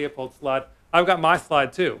Aldo Leopold slide. I've got my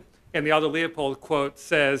slide, too. And the Aldo Leopold quote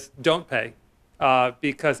says, don't pay,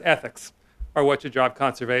 because ethics are what should drive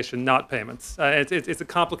conservation, not payments. It's a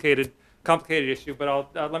complicated issue, but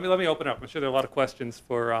let me open up. I'm sure there are a lot of questions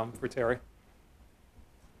for Terry.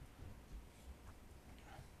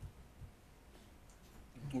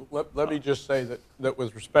 Let me just say that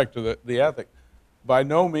with respect to the ethic, by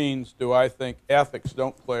no means do I think ethics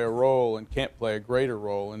don't play a role and can't play a greater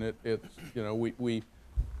role. And it's, you know, we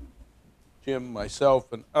Jim,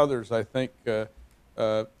 myself, and others, I think, wear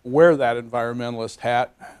that environmentalist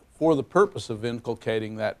hat for the purpose of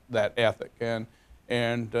inculcating that ethic.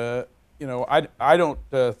 And you know, I don't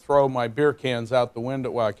throw my beer cans out the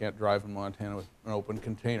window. Well, I can't drive in Montana with an open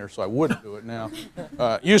container, so I wouldn't do it now.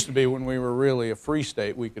 It used to be when we were really a free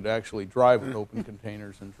state, we could actually drive with open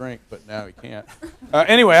containers and drink, but now we can't.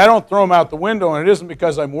 Anyway, I don't throw them out the window, and it isn't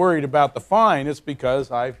because I'm worried about the fine. It's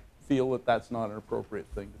because I feel that that's not an appropriate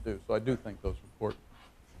thing to do. So I do think those are important.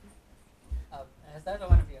 Has either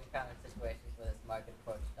one of you encountered situations where this market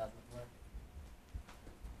approach doesn't work?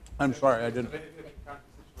 I'm sorry, I didn't.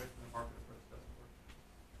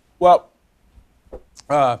 Well,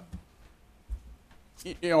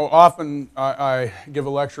 you know, often I give a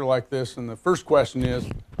lecture like this, and the first question is,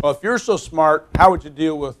 well, if you're so smart, how would you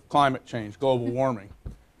deal with climate change, global warming?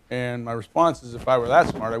 And my response is, if I were that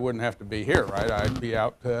smart, I wouldn't have to be here, right? I'd be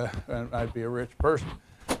out, and I'd be a rich person.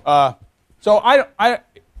 So I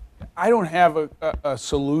don't have a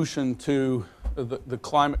solution to the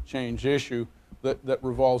climate change issue that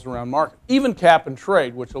revolves around market. Even cap and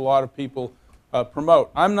trade, which a lot of people promote.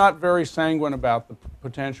 I'm not very sanguine about the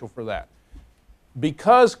potential for that.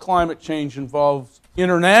 Because climate change involves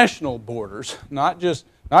international borders, not just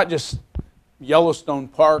Yellowstone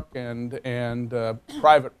Park and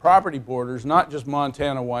private property borders, not just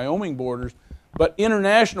Montana, Wyoming borders, but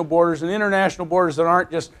international borders, and international borders that aren't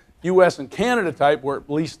just U.S. and Canada type, where at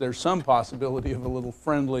least there's some possibility of a little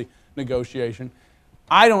friendly negotiation.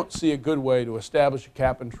 I don't see a good way to establish a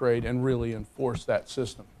cap and trade and really enforce that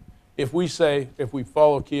system. If we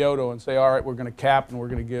follow Kyoto and say, all right, we're going to cap and we're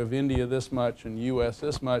going to give India this much and U.S.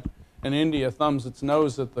 this much, and India thumbs its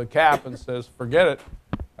nose at the cap and says, forget it,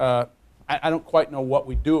 I don't quite know what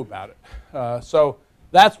we do about it. So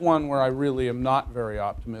that's one where I really am not very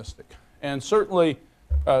optimistic. And certainly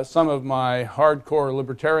some of my hardcore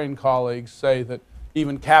libertarian colleagues say that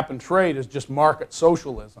even cap and trade is just market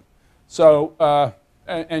socialism. So,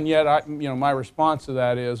 and yet, my response to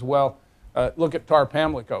that is, well, look at Tar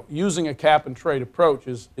Pamlico. Using a cap and trade approach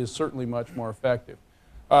is certainly much more effective.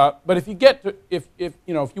 But if you get to, if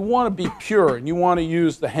you want to be pure and you want to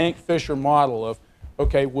use the Hank Fisher model of,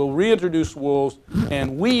 okay, we'll reintroduce wolves,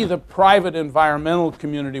 and we, the private environmental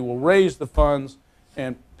community, will raise the funds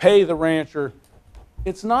and pay the rancher,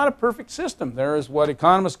 it's not a perfect system. There is what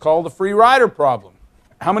economists call the free rider problem.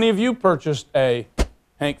 How many of you purchased a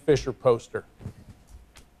Hank Fisher poster?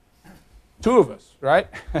 2 of us, right?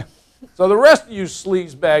 So the rest of you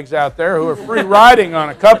sleazebags out there who are free riding on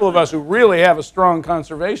a couple of us who really have a strong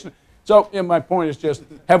conservation. So my point is just,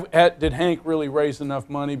 did Hank really raise enough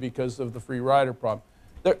money because of the free rider problem?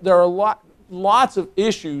 There are lots of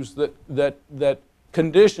issues that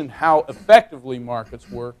condition how effectively markets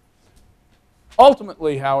work.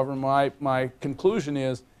 Ultimately, however, my conclusion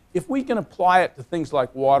is, if we can apply it to things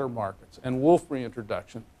like water markets and wolf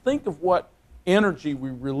reintroduction, think of what energy we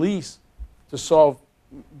release to solve,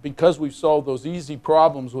 because we've solved those easy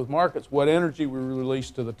problems with markets, what energy we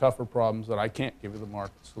release to the tougher problems that I can't give you the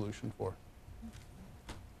market solution for.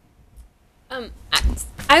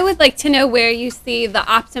 I would like to know where you see the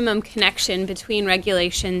optimum connection between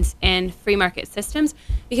regulations and free market systems,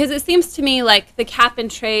 because it seems to me like the cap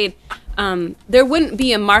and trade, there wouldn't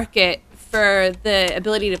be a market for the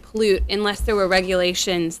ability to pollute unless there were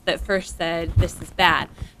regulations that first said this is bad.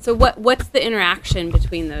 So what's the interaction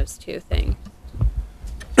between those two things?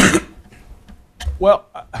 Well,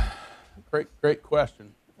 great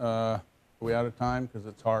question. Are we out of time? Because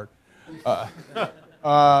it's hard.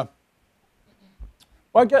 Well,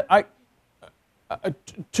 I get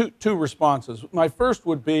two responses. My first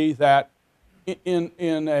would be that in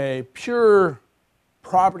a pure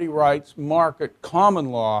property rights market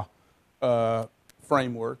common law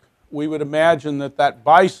framework, we would imagine that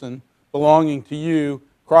bison belonging to you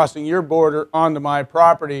crossing your border onto my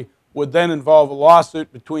property would then involve a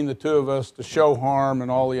lawsuit between the 2 of us to show harm and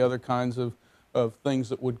all the other kinds of things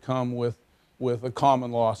that would come with a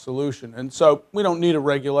common law solution. And so we don't need a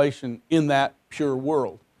regulation in that pure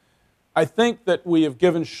world. I think that we have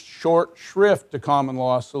given short shrift to common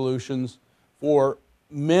law solutions for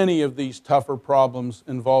many of these tougher problems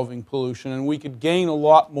involving pollution, and we could gain a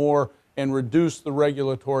lot more and reduce the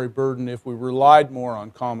regulatory burden if we relied more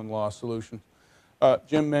on common law solutions.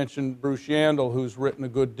 Jim mentioned Bruce Yandel, who's written a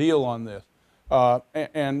good deal on this.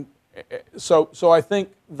 So I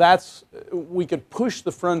think we could push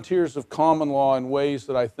the frontiers of common law in ways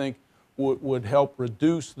that I think would help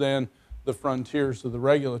reduce then the frontiers of the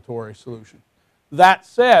regulatory solution. That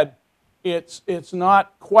said, it's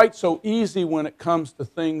not quite so easy when it comes to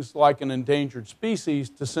things like an endangered species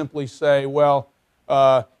to simply say, well,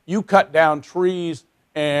 you cut down trees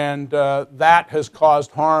and that has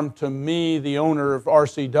caused harm to me, the owner of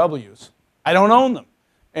RCWs. I don't own them.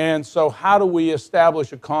 And so how do we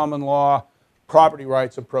establish a common law property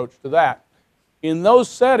rights approach to that. In those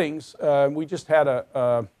settings, we just had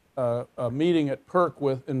a meeting at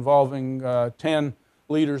PERC involving 10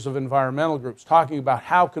 leaders of environmental groups, talking about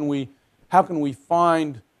how can we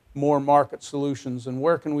find more market solutions and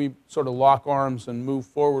where can we sort of lock arms and move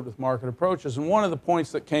forward with market approaches. And one of the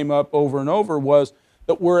points that came up over and over was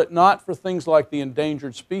that were it not for things like the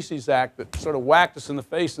Endangered Species Act that sort of whacked us in the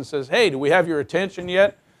face and says, hey, do we have your attention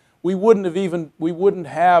yet? We wouldn't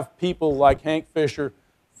have people like Hank Fisher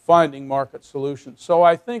finding market solutions. So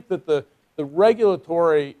I think that the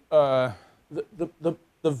regulatory, the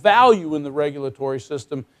value in the regulatory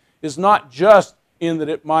system is not just in that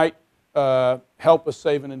it might help us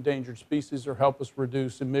save an endangered species or help us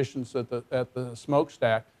reduce emissions at the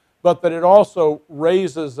smokestack, but that it also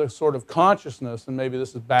raises a sort of consciousness, and maybe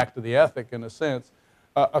this is back to the ethic in a sense,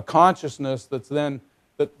 a consciousness that then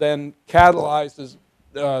catalyzes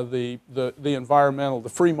the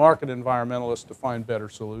free market environmentalists to find better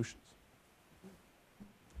solutions.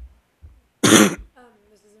 This is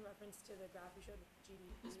in reference to the graph you showed with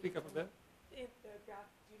GDP. Speak up a bit. The graph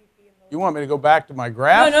GDP and You want me to go back to my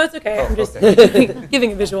graph? No, it's okay. Oh, I'm just okay.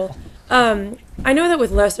 giving a visual. I know that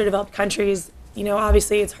with lesser developed countries,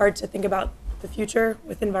 obviously it's hard to think about the future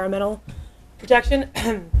with environmental protection.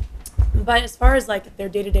 But as far as like their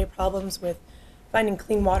day-to-day problems with finding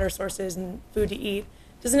clean water sources and food to eat,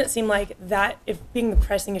 doesn't it seem like that, if being the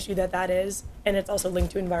pressing issue that is, and it's also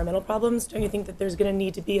linked to environmental problems, don't you think that there's going to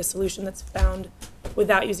need to be a solution that's found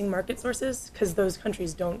without using market sources? Because those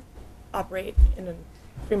countries don't operate in a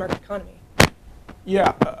free market economy.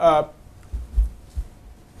 Yeah.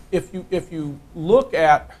 If you look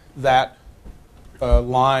at that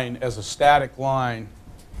line as a static line,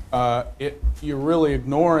 you're really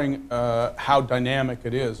ignoring how dynamic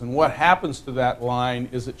it is. And what happens to that line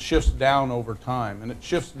is it shifts down over time. And it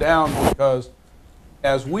shifts down because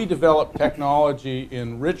as we develop technology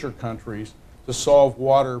in richer countries to solve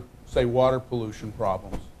water pollution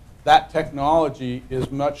problems, that technology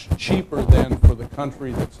is much cheaper than for the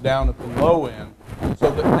country that's down at the low end,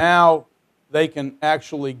 so that now they can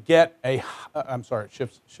actually get it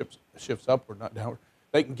shifts upward, not downward.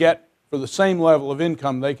 They can get, for the same level of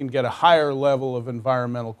income, they can get a higher level of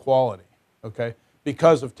environmental quality, okay,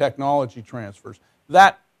 because of technology transfers.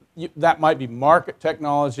 That might be market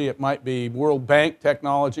technology, it might be World Bank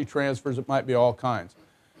technology transfers, it might be all kinds.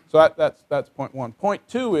 So that's point one. Point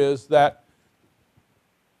two is that,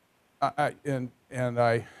 I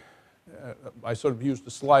sort of used a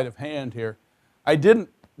sleight of hand here. I gave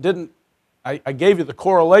you the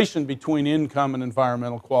correlation between income and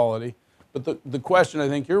environmental quality. But the question I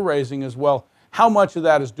think you're raising is, well, how much of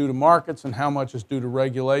that is due to markets and how much is due to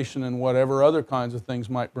regulation and whatever other kinds of things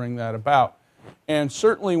might bring that about? And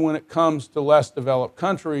certainly when it comes to less developed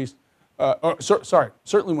countries,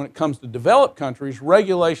 certainly when it comes to developed countries,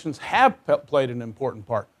 regulations have played an important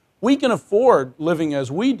part. We can afford, living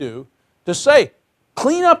as we do, to say,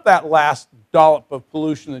 clean up that last dollop of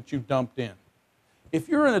pollution that you dumped in. If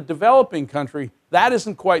you're in a developing country, that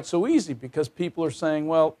isn't quite so easy because people are saying,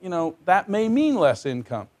 well, that may mean less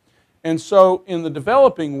income. And so in the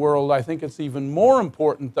developing world, I think it's even more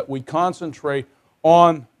important that we concentrate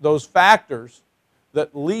on those factors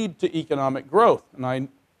that lead to economic growth. And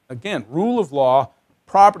again, rule of law,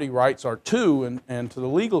 property rights are two, and to the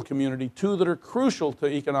legal community, two that are crucial to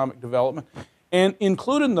economic development. And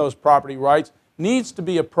included in those property rights needs to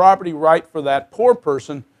be a property right for that poor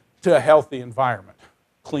person to a healthy environment,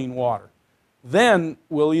 clean water. Then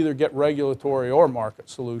we'll either get regulatory or market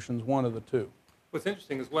solutions, one of the two. What's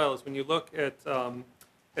interesting as well is when you look at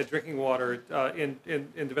drinking water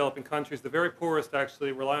in developing countries, the very poorest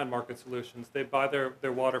actually rely on market solutions. They buy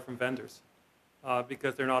their water from vendors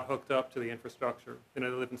because they're not hooked up to the infrastructure. They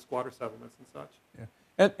live in squatter settlements and such.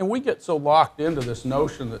 Yeah. And we get so locked into this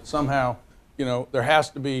notion that somehow, there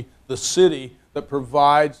has to be the city that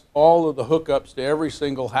provides all of the hookups to every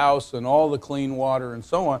single house and all the clean water and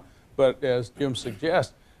so on. But as Jim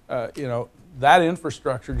suggests, that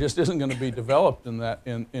infrastructure just isn't going to be developed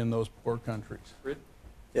in those poor countries.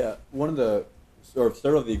 Yeah, one of the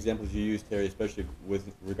several of the examples you used, Terry, especially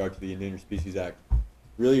with regard to the Endangered Species Act,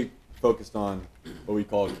 really focused on what we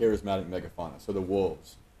call charismatic megafauna, so the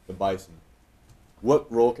wolves, the bison.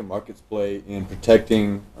 What role can markets play in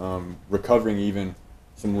protecting, recovering even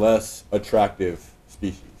some less attractive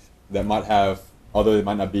species that might have, although they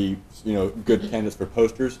might not be, good candidates for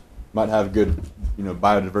posters, might have good,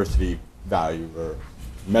 biodiversity value or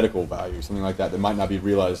medical value, something like that might not be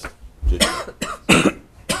realized just yet?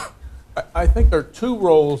 I think there are two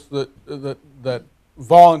roles that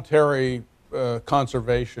voluntary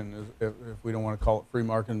conservation, if we don't want to call it free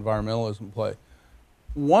market environmentalism, play.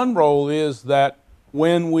 one role is that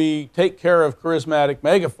when we take care of charismatic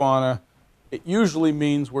megafauna, it usually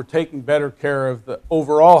means we're taking better care of the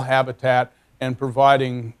overall habitat and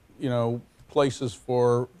providing, places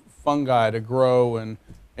for fungi to grow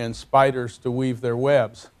and spiders to weave their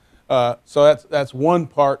webs. So that's one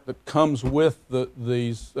part that comes with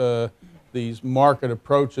these market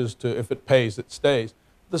approaches to, if it pays, it stays.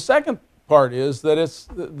 The second part is that it's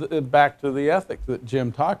back to the ethic that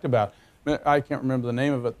Jim talked about. I can't remember the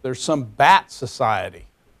name of it. There's some bat society,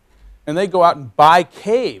 and they go out and buy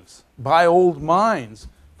caves, buy old mines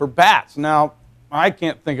for bats. Now, I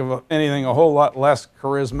can't think of anything a whole lot less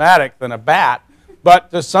charismatic than a bat,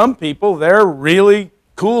 but to some people, they're really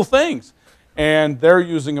cool things. And they're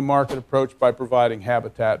using a market approach by providing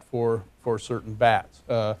habitat for certain bats.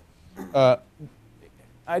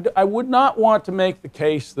 I would not want to make the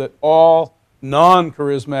case that all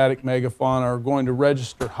non-charismatic megafauna are going to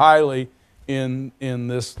register highly in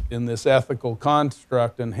this ethical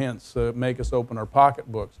construct and hence make us open our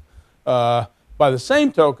pocketbooks. By the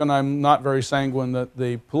same token, I'm not very sanguine that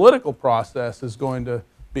the political process is going to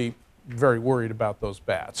be very worried about those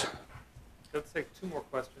bats. Let's take 2 more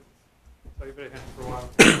questions. So you've been at for a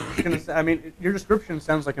while. I mean, your description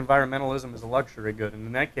sounds like environmentalism is a luxury good, and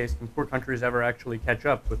in that case, can poor countries ever actually catch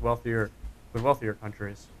up with wealthier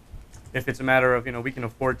countries? If it's a matter of, we can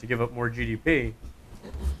afford to give up more GDP,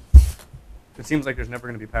 it seems like there's never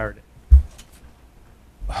going to be parity.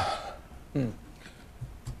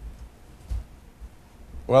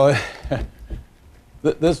 Well,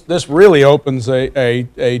 this really opens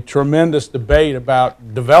a tremendous debate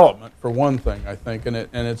about development, for one thing, I think, and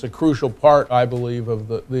it's a crucial part, I believe, of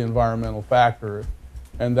the environmental factor,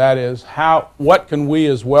 and that is what can we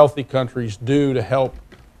as wealthy countries do to help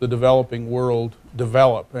the developing world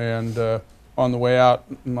develop? And on the way out,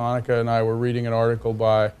 Monica and I were reading an article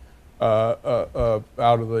by out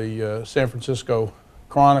of the San Francisco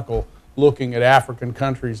Chronicle, looking at African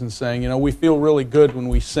countries and saying, we feel really good when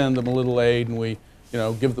we send them a little aid and we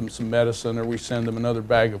give them some medicine or we send them another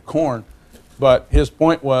bag of corn. But his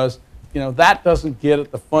point was, that doesn't get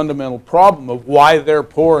at the fundamental problem of why they're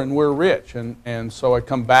poor and we're rich. And so I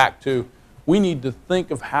come back to, we need to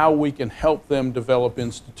think of how we can help them develop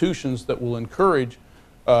institutions that will encourage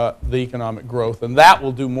the economic growth, and that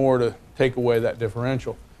will do more to take away that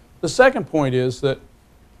differential. The second point is that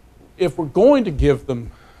if we're going to give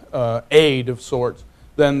them aid of sorts,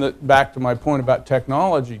 then back to my point about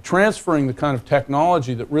technology, transferring the kind of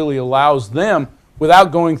technology that really allows them,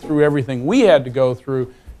 without going through everything we had to go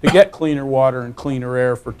through to get cleaner water and cleaner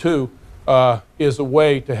air for two, is a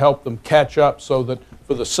way to help them catch up so that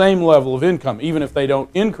for the same level of income, even if they don't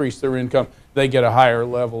increase their income, they get a higher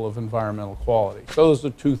level of environmental quality. So those are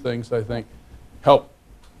 2 things I think help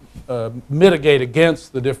mitigate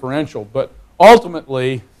against the differential. But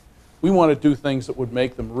ultimately, we want to do things that would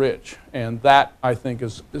make them rich, and that, I think,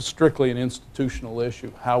 is strictly an institutional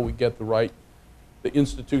issue, how we get the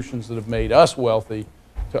institutions that have made us wealthy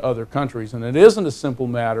to other countries. And it isn't a simple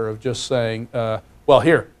matter of just saying, well,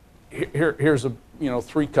 here's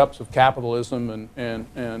 3 cups of capitalism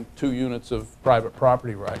and 2 units of private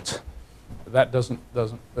property rights. That doesn't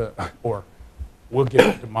or we'll give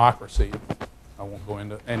it democracy. I won't go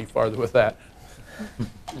into any farther with that.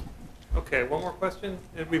 Okay, one more question.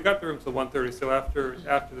 And we've got the room till 1:30, so after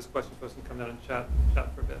this question, folks can come down and chat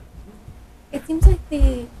for a bit. It seems like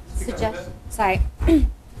the suggestion. Sorry,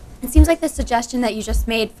 it seems like the suggestion that you just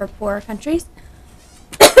made for poorer countries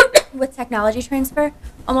with technology transfer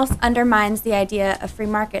almost undermines the idea of free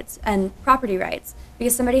markets and property rights,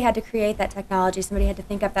 because somebody had to create that technology, somebody had to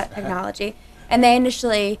think up that technology, and they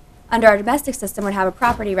initially, under our domestic system, would have a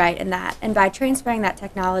property right in that. And by transferring that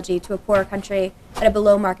technology to a poorer country at a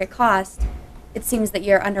below market cost, it seems that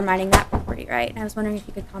you're undermining that property right. And I was wondering if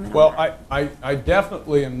you could comment on that. Well, I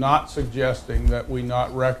definitely am not suggesting that we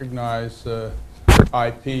not recognize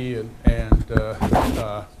IP and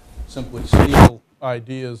simply steal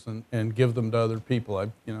ideas and give them to other people.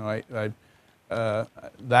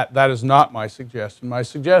 That is not my suggestion. My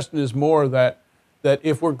suggestion is more that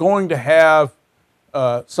if we're going to have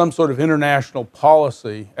some sort of international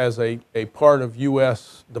policy as a part of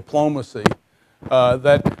U.S. diplomacy,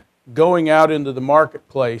 that going out into the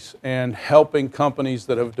marketplace and helping companies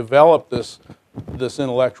that have developed this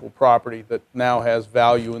intellectual property that now has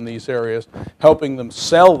value in these areas, helping them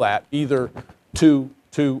sell that either to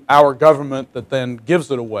our government that then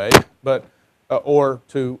gives it away, but or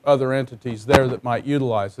to other entities there that might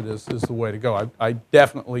utilize it is the way to go. I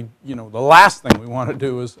definitely, the last thing we want to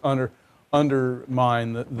do is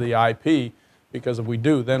undermine the IP, because if we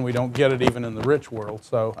do, then we don't get it even in the rich world.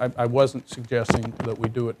 So I wasn't suggesting that we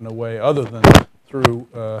do it in a way other than through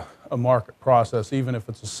a market process, even if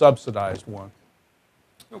it's a subsidized one.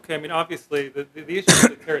 Okay, I mean, obviously, the issues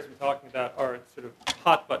that Terry's been talking about are sort of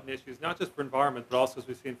hot button issues, not just for environment, but also, as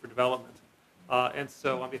we've seen, for development. And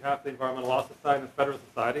so, on behalf of the Environmental Law Society and the Federal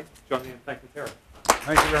Society, join me in thanking Terry.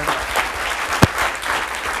 Thank you very much.